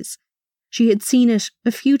days. She had seen it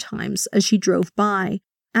a few times as she drove by,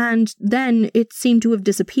 and then it seemed to have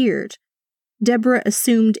disappeared. Deborah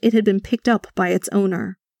assumed it had been picked up by its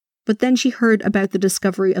owner. But then she heard about the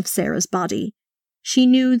discovery of Sarah's body. She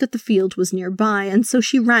knew that the field was nearby, and so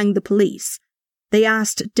she rang the police. They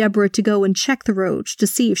asked Deborah to go and check the road to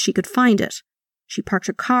see if she could find it. She parked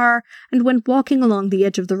her car and went walking along the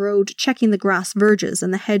edge of the road, checking the grass verges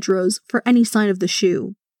and the hedgerows for any sign of the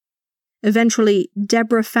shoe. Eventually,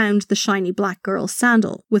 Deborah found the shiny black girl's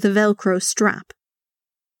sandal with a Velcro strap.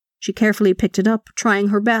 She carefully picked it up, trying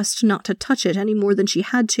her best not to touch it any more than she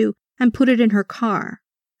had to, and put it in her car,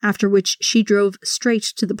 after which she drove straight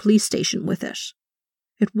to the police station with it.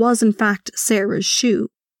 It was in fact Sarah's shoe,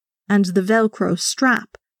 and the Velcro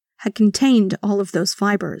strap had contained all of those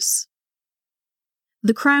fibres.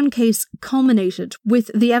 The Crown case culminated with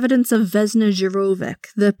the evidence of Vesna Jirovic,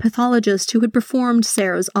 the pathologist who had performed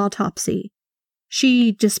Sarah's autopsy.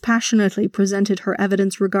 She dispassionately presented her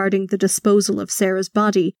evidence regarding the disposal of Sarah's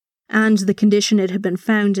body and the condition it had been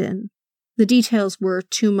found in. The details were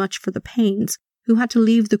too much for the Paynes, who had to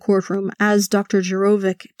leave the courtroom as Dr.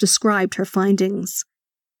 Jirovic described her findings.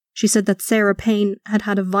 She said that Sarah Payne had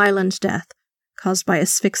had a violent death, caused by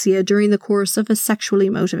asphyxia during the course of a sexually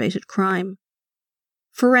motivated crime.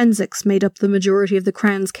 Forensics made up the majority of the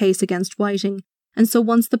Crown's case against Whiting, and so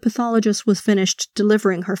once the pathologist was finished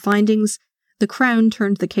delivering her findings, the Crown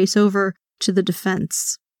turned the case over to the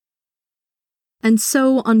defence. And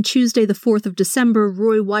so, on Tuesday the 4th of December,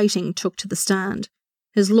 Roy Whiting took to the stand.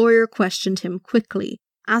 His lawyer questioned him quickly,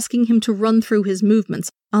 asking him to run through his movements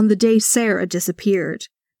on the day Sarah disappeared.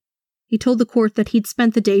 He told the court that he'd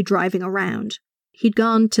spent the day driving around. He'd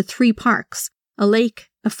gone to 3 parks, a lake,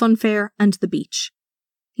 a funfair, and the beach.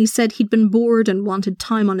 He said he'd been bored and wanted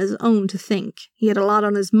time on his own to think. He had a lot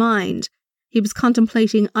on his mind. He was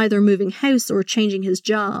contemplating either moving house or changing his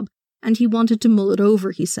job, and he wanted to mull it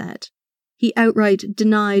over, he said. He outright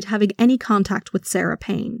denied having any contact with Sarah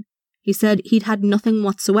Payne. He said he'd had nothing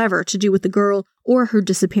whatsoever to do with the girl or her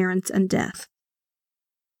disappearance and death.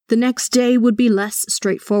 The next day would be less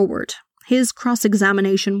straightforward. His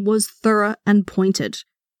cross-examination was thorough and pointed.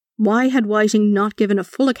 Why had Whiting not given a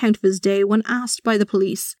full account of his day when asked by the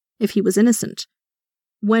police if he was innocent?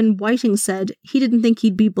 When Whiting said he didn't think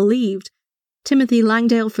he'd be believed, Timothy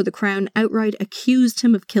Langdale for the Crown outright accused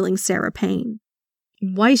him of killing Sarah Payne.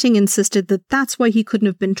 Whiting insisted that that's why he couldn't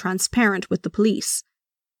have been transparent with the police.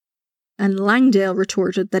 And Langdale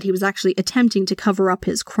retorted that he was actually attempting to cover up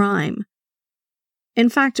his crime. In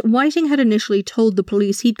fact, Whiting had initially told the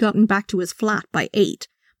police he'd gotten back to his flat by 8,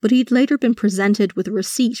 but he'd later been presented with a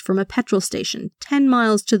receipt from a petrol station 10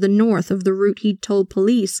 miles to the north of the route he'd told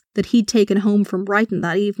police that he'd taken home from Brighton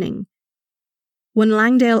that evening. When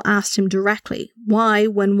Langdale asked him directly why,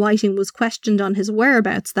 when Whiting was questioned on his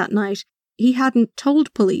whereabouts that night, he hadn't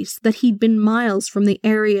told police that he'd been miles from the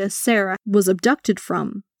area Sarah was abducted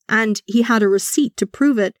from, and he had a receipt to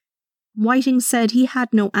prove it, Whiting said he had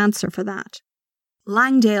no answer for that.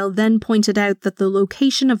 Langdale then pointed out that the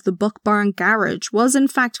location of the Buck Barn garage was in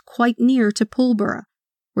fact quite near to Pulborough,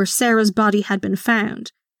 where Sarah's body had been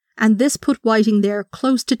found, and this put Whiting there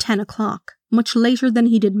close to 10 o'clock, much later than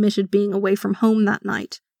he'd admitted being away from home that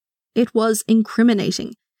night. It was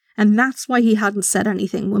incriminating, and that's why he hadn't said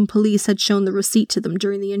anything when police had shown the receipt to them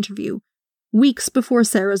during the interview, weeks before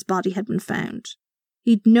Sarah's body had been found.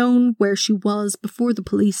 He'd known where she was before the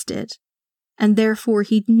police did, and therefore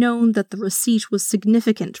he'd known that the receipt was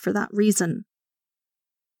significant for that reason.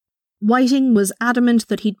 Whiting was adamant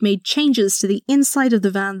that he'd made changes to the inside of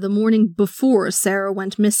the van the morning before Sarah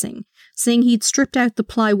went missing, saying he'd stripped out the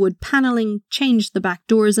plywood panelling, changed the back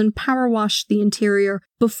doors and power washed the interior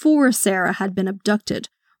before Sarah had been abducted,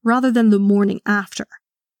 rather than the morning after.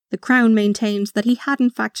 The Crown maintained that he had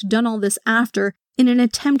in fact done all this after in an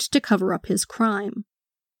attempt to cover up his crime.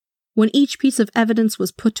 When each piece of evidence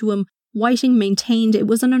was put to him, Whiting maintained it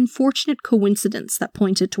was an unfortunate coincidence that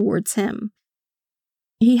pointed towards him.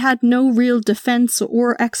 He had no real defence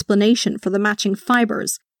or explanation for the matching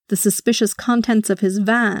fibres, the suspicious contents of his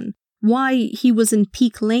van, why he was in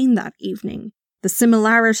Peak Lane that evening, the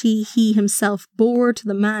similarity he himself bore to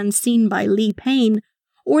the man seen by Lee Payne,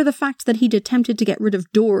 or the fact that he'd attempted to get rid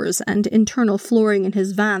of doors and internal flooring in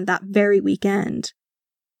his van that very weekend.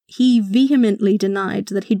 He vehemently denied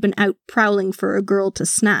that he'd been out prowling for a girl to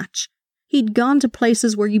snatch. He'd gone to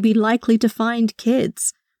places where you'd be likely to find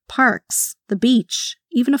kids, parks, the beach,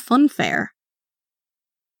 even a fun fair.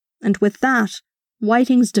 And with that,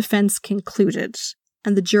 Whiting's defence concluded,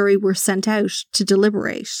 and the jury were sent out to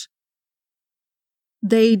deliberate.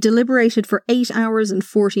 They deliberated for 8 hours and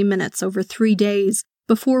 40 minutes over 3 days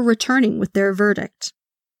before returning with their verdict.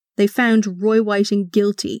 They found Roy Whiting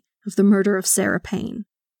guilty of the murder of Sarah Payne.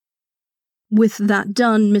 With that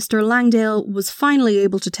done, Mr. Langdale was finally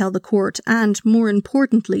able to tell the court, and more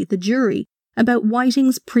importantly the jury, about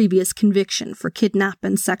Whiting's previous conviction for kidnap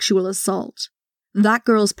and sexual assault. That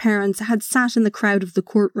girl's parents had sat in the crowd of the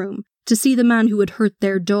courtroom to see the man who had hurt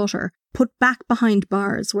their daughter put back behind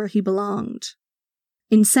bars where he belonged.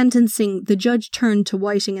 In sentencing, the judge turned to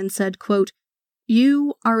Whiting and said, quote,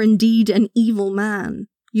 "You are indeed an evil man.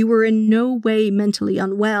 You were in no way mentally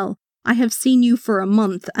unwell. I have seen you for a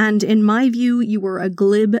month, and in my view you were a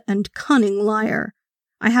glib and cunning liar.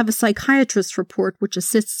 I have a psychiatrist's report which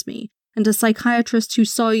assists me, and a psychiatrist who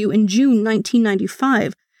saw you in June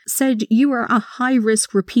 1995 said you are a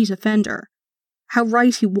high-risk repeat offender. How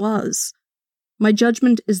right he was. My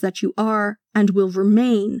judgment is that you are, and will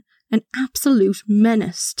remain, an absolute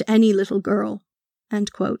menace to any little girl."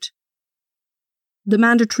 End quote. The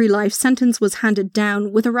mandatory life sentence was handed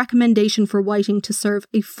down with a recommendation for Whiting to serve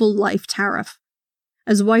a full life tariff.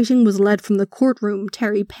 As Whiting was led from the courtroom,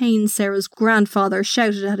 Terry Payne, Sarah's grandfather,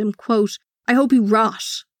 shouted at him, quote, "I hope you rot,"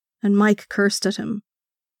 and Mike cursed at him.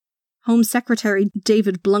 Home Secretary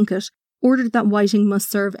David Blunkett ordered that Whiting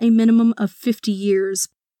must serve a minimum of 50 years.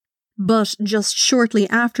 But just shortly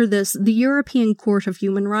after this, the European Court of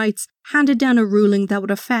Human Rights handed down a ruling that would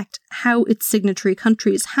affect how its signatory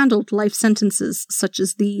countries handled life sentences such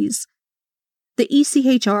as these. The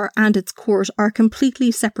ECHR and its court are completely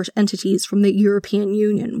separate entities from the European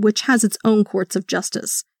Union, which has its own courts of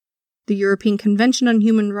justice. The European Convention on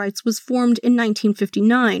Human Rights was formed in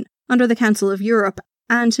 1959 under the Council of Europe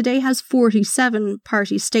and today has 47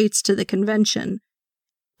 party states to the convention.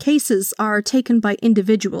 Cases are taken by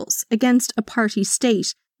individuals against a party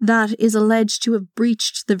state that is alleged to have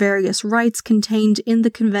breached the various rights contained in the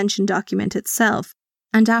convention document itself,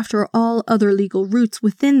 and after all other legal routes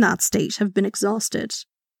within that state have been exhausted.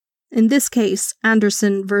 In this case,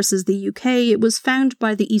 Anderson versus the UK, it was found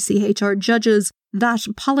by the ECHR judges that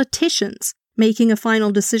politicians making a final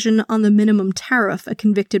decision on the minimum tariff a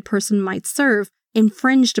convicted person might serve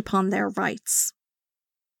infringed upon their rights.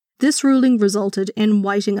 This ruling resulted in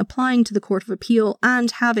Whiting applying to the Court of Appeal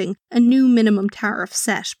and having a new minimum tariff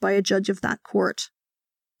set by a judge of that court.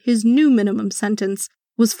 His new minimum sentence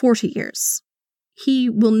was 40 years.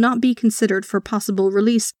 He will not be considered for possible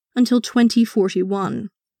release until 2041,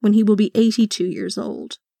 when he will be 82 years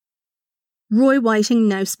old. Roy Whiting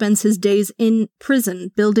now spends his days in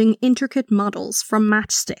prison building intricate models from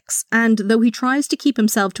matchsticks, and though he tries to keep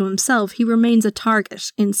himself to himself, he remains a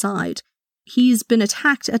target inside. He's been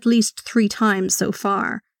attacked at least 3 times so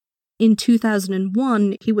far. In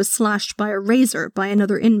 2001, he was slashed by a razor by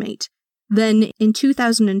another inmate. Then, in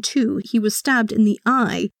 2002, he was stabbed in the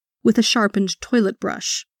eye with a sharpened toilet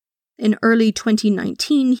brush. In early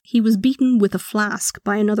 2019, he was beaten with a flask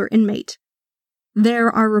by another inmate. There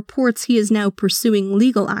are reports he is now pursuing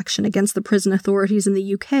legal action against the prison authorities in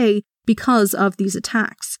the UK because of these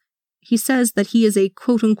attacks. He says that he is a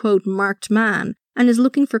quote-unquote marked man and is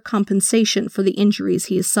looking for compensation for the injuries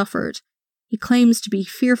he has suffered. He claims to be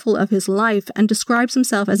fearful of his life and describes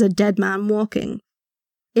himself as a dead man walking.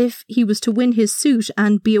 If he was to win his suit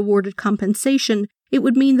and be awarded compensation, it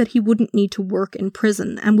would mean that he wouldn't need to work in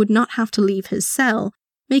prison and would not have to leave his cell,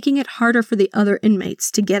 making it harder for the other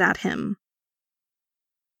inmates to get at him.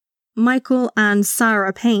 Michael and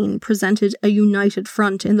Sarah Payne presented a united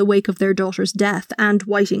front in the wake of their daughter's death and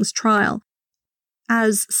Whiting's trial,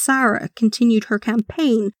 as Sarah continued her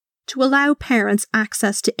campaign to allow parents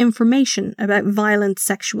access to information about violent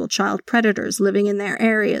sexual child predators living in their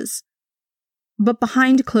areas. But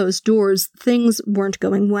behind closed doors, things weren't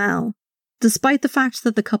going well. Despite the fact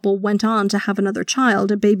that the couple went on to have another child,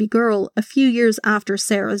 a baby girl, a few years after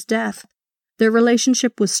Sarah's death, their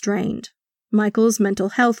relationship was strained. Michael's mental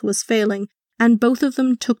health was failing, and both of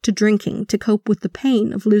them took to drinking to cope with the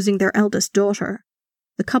pain of losing their eldest daughter.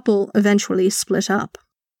 The couple eventually split up.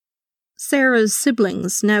 Sarah's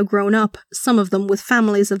siblings, now grown up, some of them with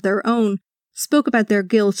families of their own, spoke about their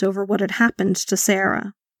guilt over what had happened to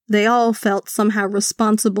Sarah. They all felt somehow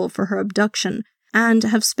responsible for her abduction and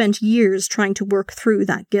have spent years trying to work through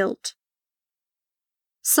that guilt.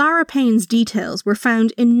 Sarah Payne's details were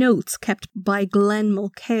found in notes kept by Glenn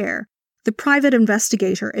Mulcair, the private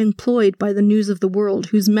investigator employed by the News of the World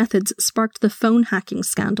whose methods sparked the phone hacking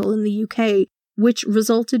scandal in the UK, which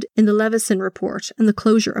resulted in the Leveson report and the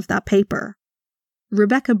closure of that paper.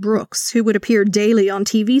 Rebecca Brooks, who would appear daily on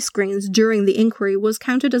TV screens during the inquiry, was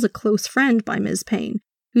counted as a close friend by Ms. Payne,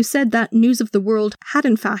 who said that News of the World had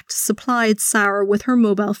in fact supplied Sarah with her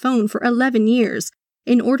mobile phone for 11 years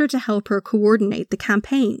in order to help her coordinate the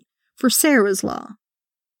campaign for Sarah's Law.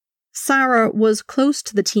 Sarah was close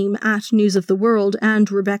to the team at News of the World, and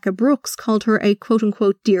Rebecca Brooks called her a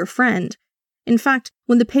quote-unquote dear friend. In fact,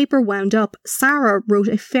 when the paper wound up, Sarah wrote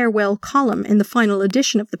a farewell column in the final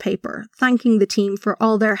edition of the paper, thanking the team for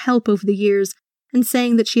all their help over the years and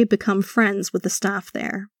saying that she had become friends with the staff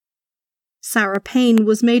there. Sarah Payne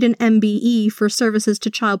was made an MBE for services to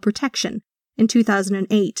child protection in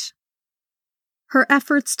 2008. Her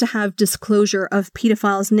efforts to have disclosure of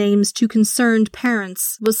paedophiles' names to concerned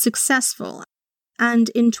parents was successful, and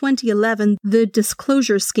in 2011 the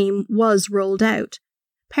disclosure scheme was rolled out.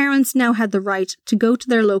 Parents now had the right to go to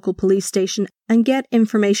their local police station and get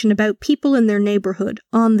information about people in their neighbourhood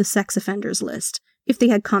on the sex offenders list, if they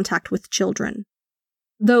had contact with children.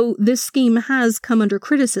 Though this scheme has come under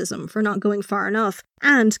criticism for not going far enough,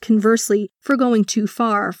 and conversely, for going too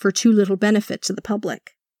far for too little benefit to the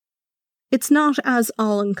public. It's not as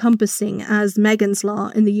all-encompassing as Megan's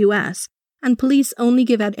Law in the US, and police only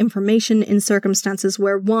give out information in circumstances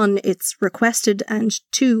where 1, it's requested, and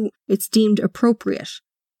 2, it's deemed appropriate.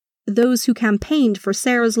 Those who campaigned for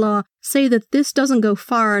Sarah's Law say that this doesn't go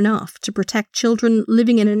far enough to protect children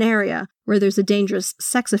living in an area where there's a dangerous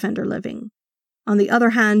sex offender living. On the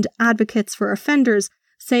other hand, advocates for offenders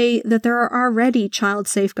say that there are already child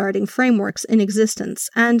safeguarding frameworks in existence,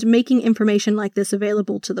 and making information like this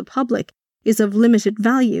available to the public is of limited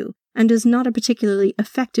value and is not a particularly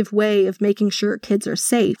effective way of making sure kids are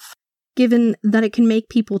safe, given that it can make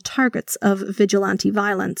people targets of vigilante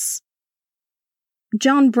violence.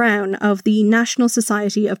 John Brown of the National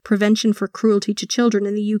Society of Prevention for Cruelty to Children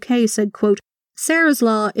in the UK said, quote, Sarah's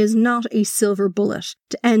Law is not a silver bullet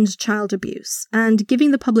to end child abuse, and giving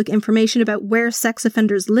the public information about where sex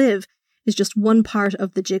offenders live is just one part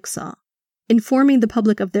of the jigsaw. Informing the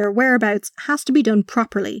public of their whereabouts has to be done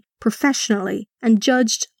properly, professionally, and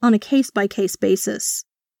judged on a case-by-case basis.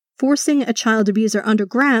 Forcing a child abuser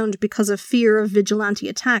underground because of fear of vigilante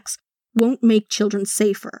attacks won't make children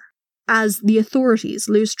safer, as the authorities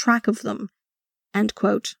lose track of them. End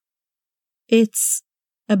quote. It's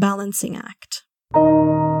a balancing act.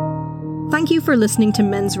 Thank you for listening to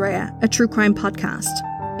Mens Rea, a true crime podcast.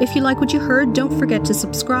 if you like what you heard, don't forget to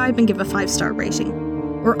subscribe and give a 5-star rating.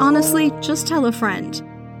 Or honestly, just tell a friend.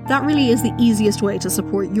 That really is the easiest way to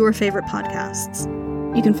support your favourite podcasts.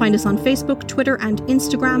 You can find us on Facebook, Twitter and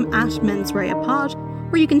Instagram at mensreapod,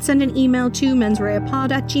 or you can send an email to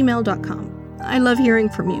mensreapod@gmail.com. I love hearing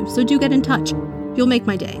from you, so do get in touch. You'll make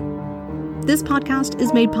my day. This podcast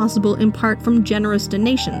is made possible in part from generous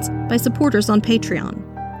donations by supporters on Patreon.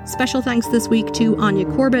 Special thanks this week to Anya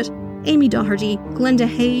Corbett, Amy Doherty, Glenda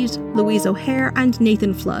Hayes, Louise O'Hare and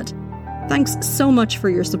Nathan Flood. Thanks so much for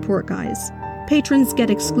your support, guys. Patrons get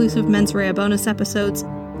exclusive Mens Rea bonus episodes,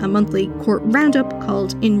 a monthly court roundup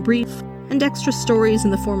called In Brief, and extra stories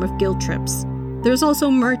in the form of guilt trips. There's also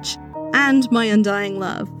merch and my undying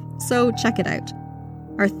love, so check it out.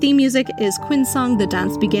 Our theme music is Quinn's song The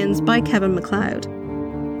Dance Begins by Kevin MacLeod.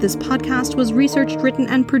 This podcast was researched, written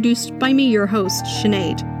and produced by me, your host,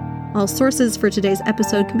 Sinead. All sources for today's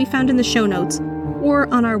episode can be found in the show notes or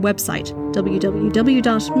on our website,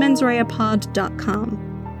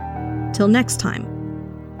 www.mensreapod.com. Till next time,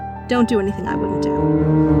 don't do anything I wouldn't do.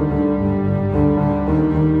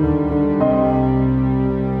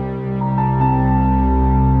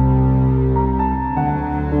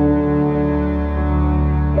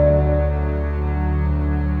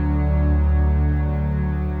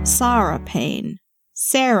 Sarah Payne,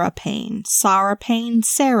 Sarah Payne, Sarah Payne,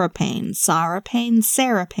 Sarah Payne, Sarah Payne,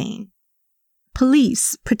 Sarah Payne.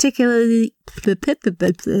 Police, particularly...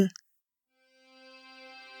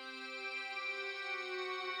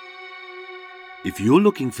 If you're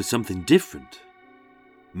looking for something different,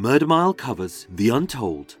 Murder Mile covers the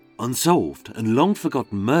untold, unsolved and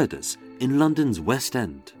long-forgotten murders in London's West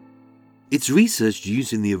End. It's researched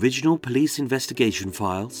using the original police investigation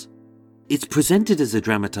files, it's presented as a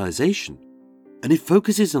dramatisation, and it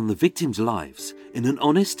focuses on the victims' lives in an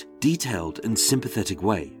honest, detailed and sympathetic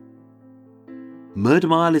way. Murder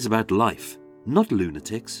Mile is about life, not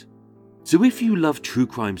lunatics. So if you love true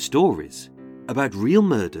crime stories about real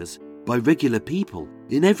murders by regular people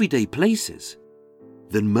in everyday places,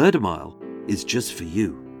 then Murder Mile is just for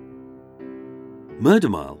you. Murder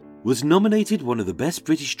Mile was nominated one of the best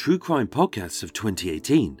British true crime podcasts of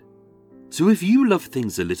 2018. So if you love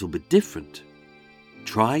things a little bit different,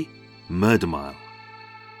 try Murder Mile.